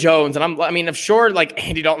Jerry Jones, and I'm sure like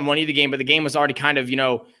Andy Dalton won you the game, but the game was already kind of,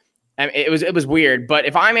 it was weird. But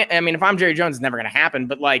if I'm Jerry Jones, it's never going to happen.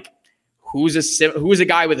 But like, who's a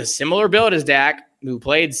guy with a similar build as Dak, who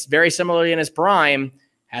played very similarly in his prime,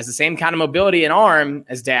 has the same kind of mobility and arm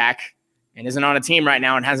as Dak, and isn't on a team right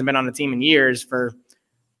now and hasn't been on a team in years for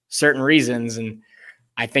certain reasons. And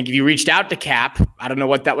I think if you reached out to Cap, I don't know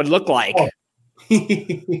what that would look like.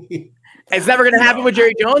 It's never going to happen with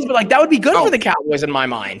Jerry Jones, but like that would be good for the Cowboys in my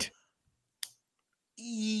mind.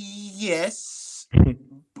 Yes,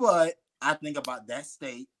 but I think about that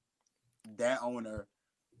state, that owner,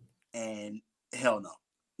 and hell no.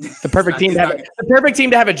 The perfect team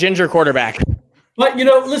to have a ginger quarterback. But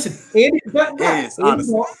listen,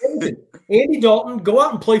 Andy Dalton, go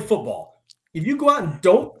out and play football. If you go out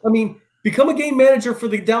and become a game manager for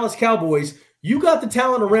the Dallas Cowboys, you got the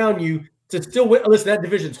talent around you to still win. Listen, that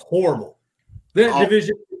division's horrible.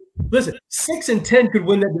 Division, listen, 6-10 could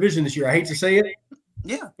win that division this year. I hate to say it.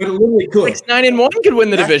 Yeah. But it literally could. 6-9-1 could win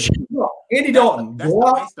the division. Andy Dalton. That's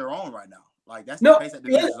the pace they're on right now. Like, that's the pace that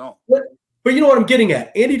division's on. But you know what I'm getting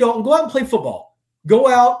at. Andy Dalton, go out and play football. Go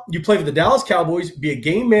out, you play for the Dallas Cowboys, be a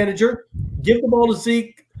game manager, give the ball to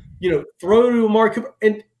Zeke, throw to Amari Cooper.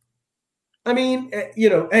 And,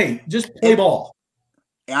 hey, just play ball.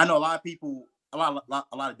 And I know a lot of people a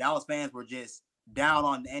lot of Dallas fans were just down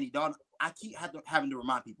on Andy Dalton. I keep having to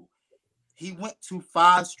remind people, he went to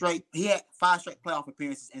 5 straight. He had 5 straight playoff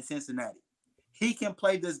appearances in Cincinnati. He can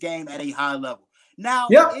play this game at a high level. Now,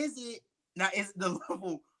 is it the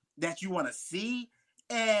level that you want to see?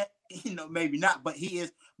 And maybe not, but he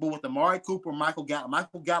is. But with Amari Cooper, Michael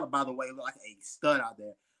Gallup, by the way, looked like a stud out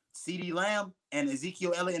there. CeeDee Lamb and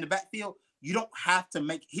Ezekiel Elliott in the backfield. You don't have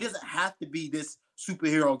to he doesn't have to be this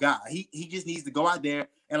superhero guy. He just needs to go out there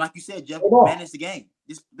and, like you said, Jeff, manage the game.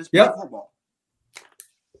 This play football.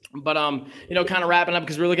 But kind of wrapping up,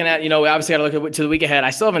 because we're looking at, we obviously got to look to the week ahead. I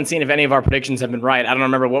still haven't seen if any of our predictions have been right. I don't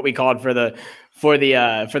remember what we called for the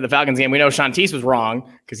Falcons game. We know Shantice was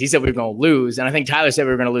wrong because he said we were going to lose, and I think Tyler said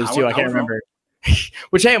we were going to lose too. I can't remember.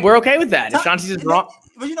 Which, hey, we're okay with that. If Shantice is wrong,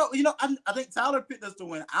 but I think Tyler picked us to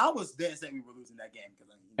win. I was dead saying we were losing that game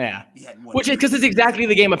because we hadn't won. Which is because it's exactly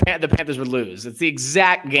the game the Panthers would lose. It's the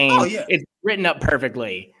exact game. Oh, yeah. It's written up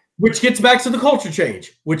perfectly. Which gets back to the culture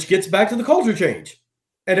change.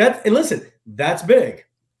 And listen, that's big.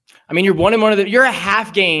 I mean, you're 1-1 you're a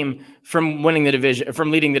half game from winning the division,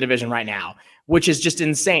 from leading the division right now, which is just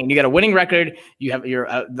insane. You got a winning record. You're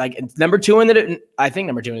number 2 in the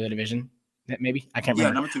division. Maybe I can't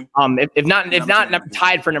remember. Number 2. If not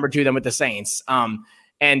tied for number 2, then with the Saints. And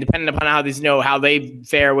depending upon how they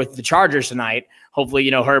fare with the Chargers tonight, hopefully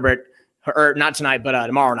Herbert, or not tonight, but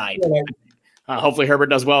tomorrow night. Hopefully Herbert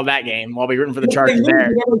does well in that game. We'll be rooting for the Chargers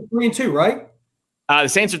there. 3-2, right? The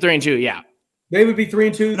Saints are 3-2. Yeah, they would be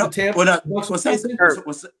 3-2. No, the Tampa.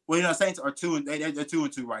 Saints are 2 they're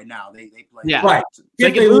 2-2 right now. They play. Yeah, right. So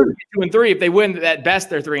they can lose 2-3 if they win. At best,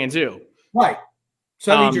 they're 3-2. Right.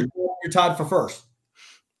 So that means you're tied for first.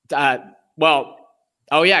 Because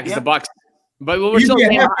the Bucks. But we're still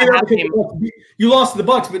you lost to the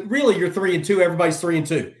Bucks, but really you're 3-2. Everybody's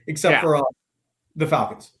 3-2 except for the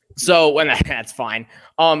Falcons. So that's fine.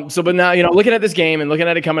 But now, looking at this game and looking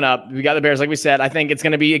at it coming up, we got the Bears. Like we said, I think it's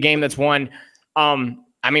going to be a game that's won.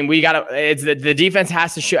 We got to. It's the defense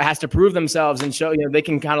has to prove themselves and show they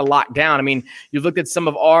can kind of lock down. I mean, you've looked at some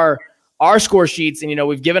of our score sheets, and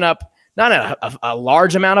we've given up not a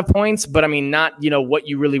large amount of points, but I mean not what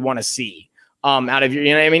you really want to see out of your.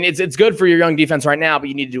 It's good for your young defense right now, but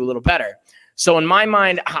you need to do a little better. So in my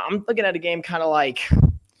mind, I'm looking at a game kind of like.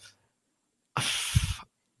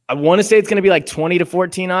 I want to say it's going to be like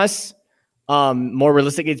 20-14 us. More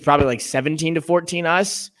realistic, it's probably like 17-14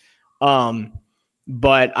 us.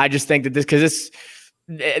 But I just think that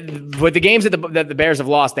with the games that the Bears have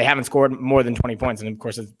lost, they haven't scored more than 20 points, and of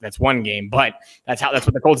course that's one game. But that's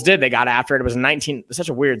what the Colts did. They got after it. It was 19. Such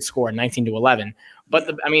a weird score, 19-11. But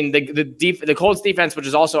the Colts defense, which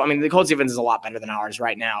is also, the Colts defense is a lot better than ours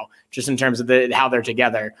right now, just in terms of how they're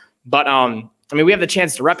together. But we have the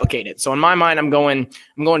chance to replicate it. So in my mind, I'm going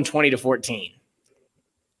 20-14.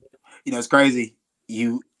 It's crazy.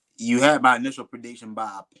 You had my initial prediction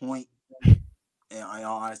by a point, in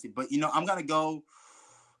all honesty. But I'm gonna go.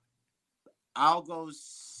 I'll go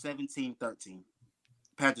 17-13.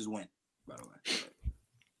 Panthers win. By the way.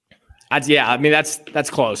 That's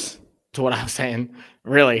close to what I was saying.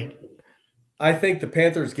 Really. I think the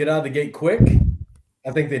Panthers get out of the gate quick.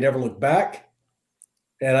 I think they never look back.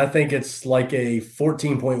 And I think it's like a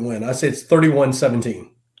 14-point win. I say it's 31-17.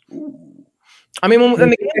 I think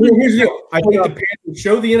the Panthers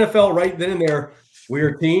show the NFL right then and there, we're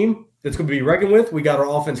a team that's going to be reckoned with. We got our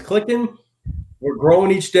offense clicking. We're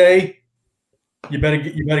growing each day. You better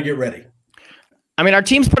get ready. Our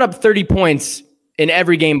team's put up 30 points in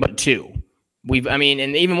every game but 2.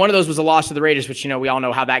 And even one of those was a loss to the Raiders, which, we all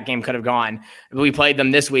know how that game could have gone. If we played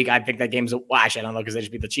them this week, I think that game's actually, I don't know, because they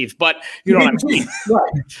just beat the Chiefs, but you know what I mean?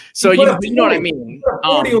 Right. So you know what I mean?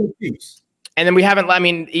 And then we haven't,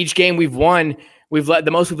 each game we've won,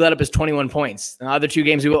 the most we've let up is 21 points. The other 2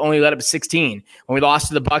 games, we only let up 16. When we lost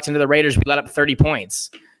to the Bucks and to the Raiders, we let up 30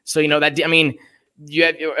 points. So, you have,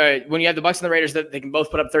 when you have the Bucks and the Raiders, that they can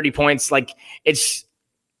both put up 30 points, like it's,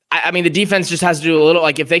 the defense just has to do a little,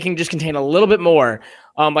 like if they can just contain a little bit more.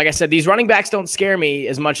 Like I said, these running backs don't scare me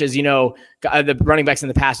as much as, the running backs in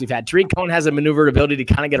the past we've had. Tariq Cohen has a maneuverability to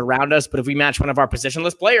kind of get around us, but if we match one of our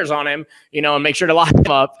positionless players on him, and make sure to lock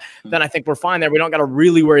him up, then I think we're fine there. We don't got to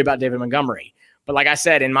really worry about David Montgomery. But like I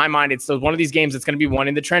said, in my mind, it's one of these games that's going to be won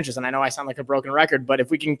in the trenches. And I know I sound like a broken record, but if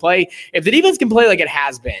the defense can play like it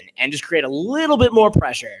has been and just create a little bit more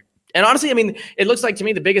pressure. And honestly, it looks like to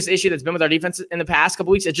me the biggest issue that's been with our defense in the past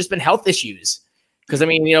couple weeks has just been health issues. Because,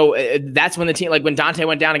 that's when the team, like when Dante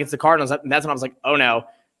went down against the Cardinals, that's when I was like, oh no,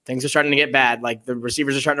 things are starting to get bad. Like the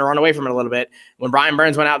receivers are starting to run away from it a little bit. When Brian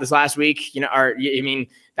Burns went out this last week,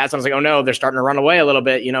 that that's when I was like, oh no, they're starting to run away a little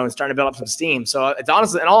bit, and starting to build up some steam. So it's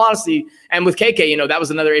honestly, in all honesty, and with KK, that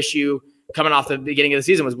was another issue coming off the beginning of the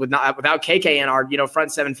season was without KK and our,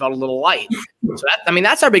 front seven felt a little light. So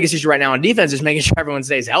that's our biggest issue right now on defense is making sure everyone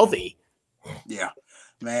stays healthy. Yeah,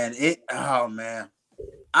 man.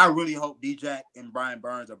 I really hope D-Jack and Brian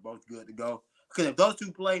Burns are both good to go. Because if those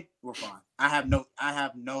two play, we're fine. I have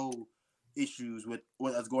no issues with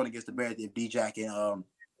us going against the Bears if D-Jack and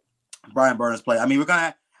Brian Burns play. I mean, we're gonna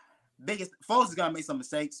have Foles is gonna make some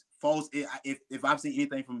mistakes. Foles, if I've seen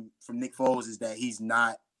anything from Nick Foles, is that he's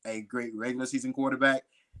not a great regular season quarterback,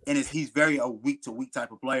 and he's very a week to week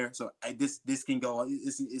type of player. So this can go.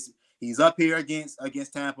 He's up here against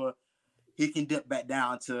Tampa. He can dip back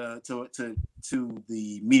down to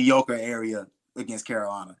the mediocre area against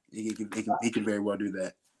Carolina. He can very well do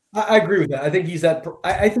that. I agree with that. I think he's that.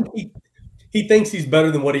 I think he thinks he's better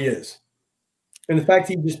than what he is, and the fact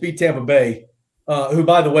he just beat Tampa Bay, who,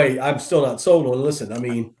 by the way, I'm still not sold on. Listen, I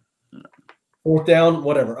mean, fourth down,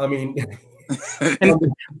 whatever. I mean,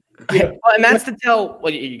 and that's to tell.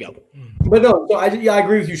 Well, you go. But no, I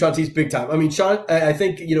agree with you, Shantice, big time. I mean, Sean, I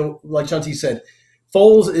think like Shantice said,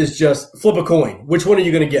 Foles is just flip a coin. Which one are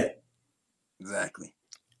you going to get? Exactly.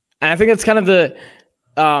 And I think it's kind of the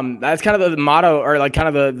that's kind of the motto or like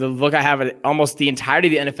kind of the look I have at almost the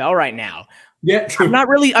entirety of the NFL right now. Yeah, true. I'm not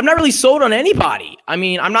really sold on anybody. I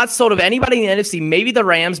mean, I'm not sold of anybody in the NFC. Maybe the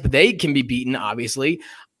Rams, but they can be beaten, obviously.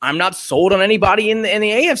 I'm not sold on anybody in the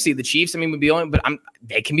AFC. The Chiefs, I mean, would be only, but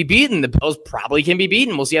they can be beaten. The Bills probably can be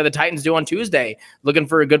beaten. We'll see how the Titans do on Tuesday. Looking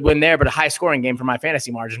for a good win there, but a high scoring game for my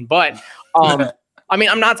fantasy margin. But I mean,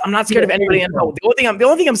 I'm not scared of anybody in the NFL. The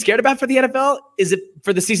only thing I'm scared about for the NFL is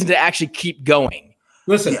for the season to actually keep going.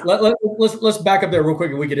 Listen, let's back up there real quick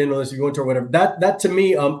and we get into this. If you go into or whatever. That to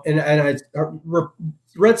me, and I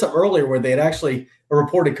read something earlier where they had actually a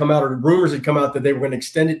report had come out or rumors had come out that they were going to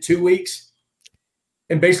extend it 2 weeks.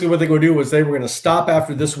 And basically what they're going to do is they were going to stop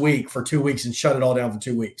after this week for 2 weeks and shut it all down for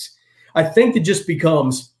 2 weeks. I think it just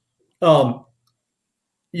becomes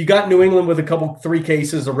you got New England with a couple, 3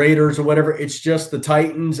 cases, the Raiders or whatever. It's just the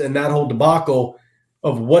Titans and that whole debacle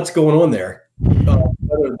of what's going on there.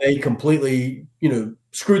 Whether they completely,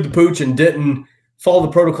 screwed the pooch and didn't follow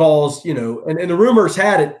the protocols, and the rumors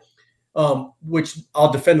had it, which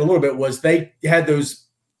I'll defend a little bit, was they had those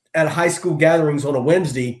at high school gatherings on a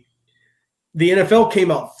Wednesday. The NFL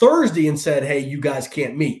came out Thursday and said, hey, you guys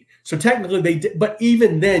can't meet. So technically they did, but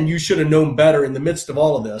even then you should have known better in the midst of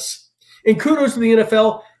all of this. And kudos to the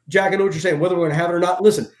NFL. Jack, I know what you're saying, whether we're going to have it or not.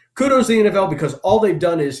 Listen, kudos to the NFL because all they've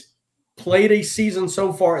done is played a season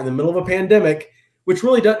so far in the middle of a pandemic, which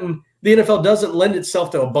really the NFL doesn't lend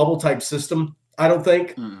itself to a bubble type system, I don't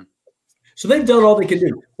think. So they've done all they can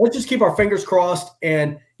do. Let's just keep our fingers crossed.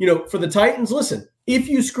 And, for the Titans, listen, if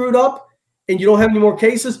you screwed up and you don't have any more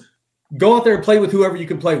cases, go out there and play with whoever you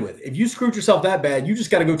can play with. If you screwed yourself that bad, you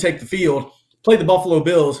just got to go take the field, play the Buffalo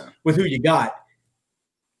Bills with who you got,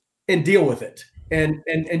 and deal with it. And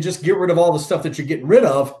just get rid of all the stuff that you're getting rid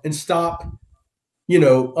of and stop,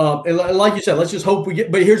 and like you said, let's just hope we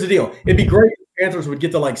get – but here's the deal. It'd be great if the Panthers would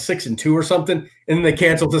get to like 6-2 or something, and then they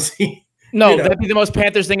cancel the season. No, that'd be the most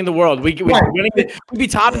Panthers thing in the world. We'd be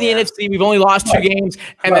top of the NFC. We've only lost 2 games.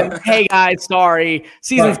 And then, hey, guys, sorry.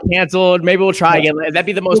 Season's canceled. Maybe we'll try again. That'd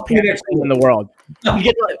be the most Panthers thing in the world.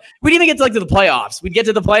 We'd even get to the playoffs. We'd get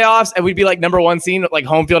to the playoffs, and we'd be like number 1 seed, like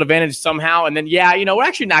home field advantage somehow. And then, we're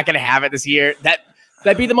actually not going to have it this year.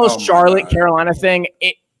 That'd be the most Charlotte, Carolina thing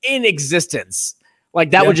in existence.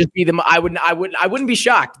 Like that would just be I wouldn't be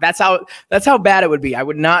shocked. That's how bad it would be. I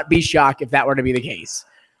would not be shocked if that were to be the case.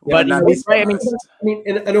 But I mean,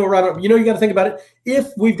 and I know we're right up. You got to think about it. If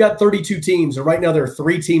we've got 32 teams, and right now there are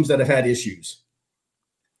 3 teams that have had issues,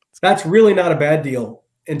 that's really not a bad deal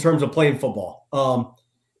in terms of playing football.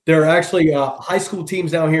 There are actually high school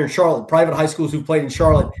teams down here in Charlotte, private high schools who've played in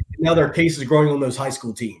Charlotte, and now there are cases growing on those high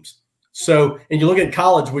school teams. So, and you look at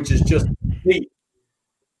college, which is just complete,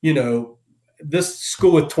 this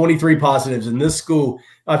school with 23 positives, and this school,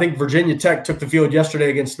 I think Virginia Tech took the field yesterday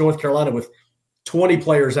against North Carolina with 20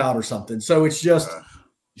 players out or something. So it's just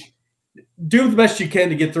do the best you can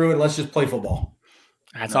to get through it. Let's just play football.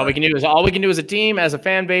 That's all we can do. All we can do as a team, as a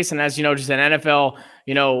fan base, and as just an NFL,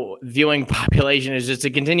 viewing population is just to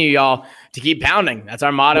continue, y'all, to keep pounding. That's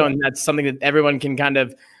our motto, and that's something that everyone can kind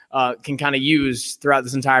of use throughout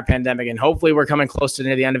this entire pandemic. And hopefully, we're coming close to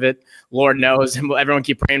near the end of it. Lord knows, and everyone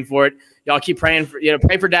keep praying for it. Y'all keep praying for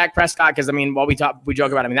pray for Dak Prescott because while we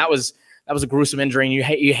joke about it, that was a gruesome injury, and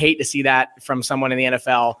you hate to see that from someone in the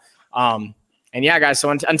NFL. And yeah, guys. So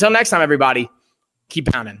until next time, everybody,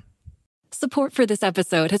 keep pounding. Support for this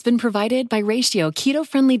episode has been provided by Ratio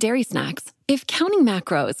keto-friendly dairy snacks. If counting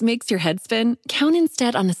macros makes your head spin, count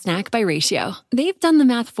instead on a Snack by Ratio. They've done the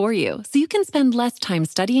math for you, so you can spend less time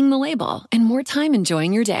studying the label and more time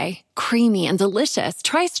enjoying your day. Creamy and delicious,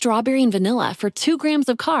 try strawberry and vanilla for 2 grams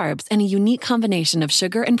of carbs and a unique combination of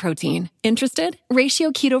sugar and protein. Interested? Ratio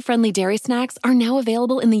keto-friendly dairy snacks are now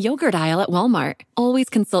available in the yogurt aisle at Walmart. Always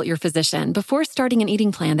consult your physician before starting an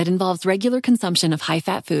eating plan that involves regular consumption of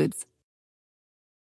high-fat foods.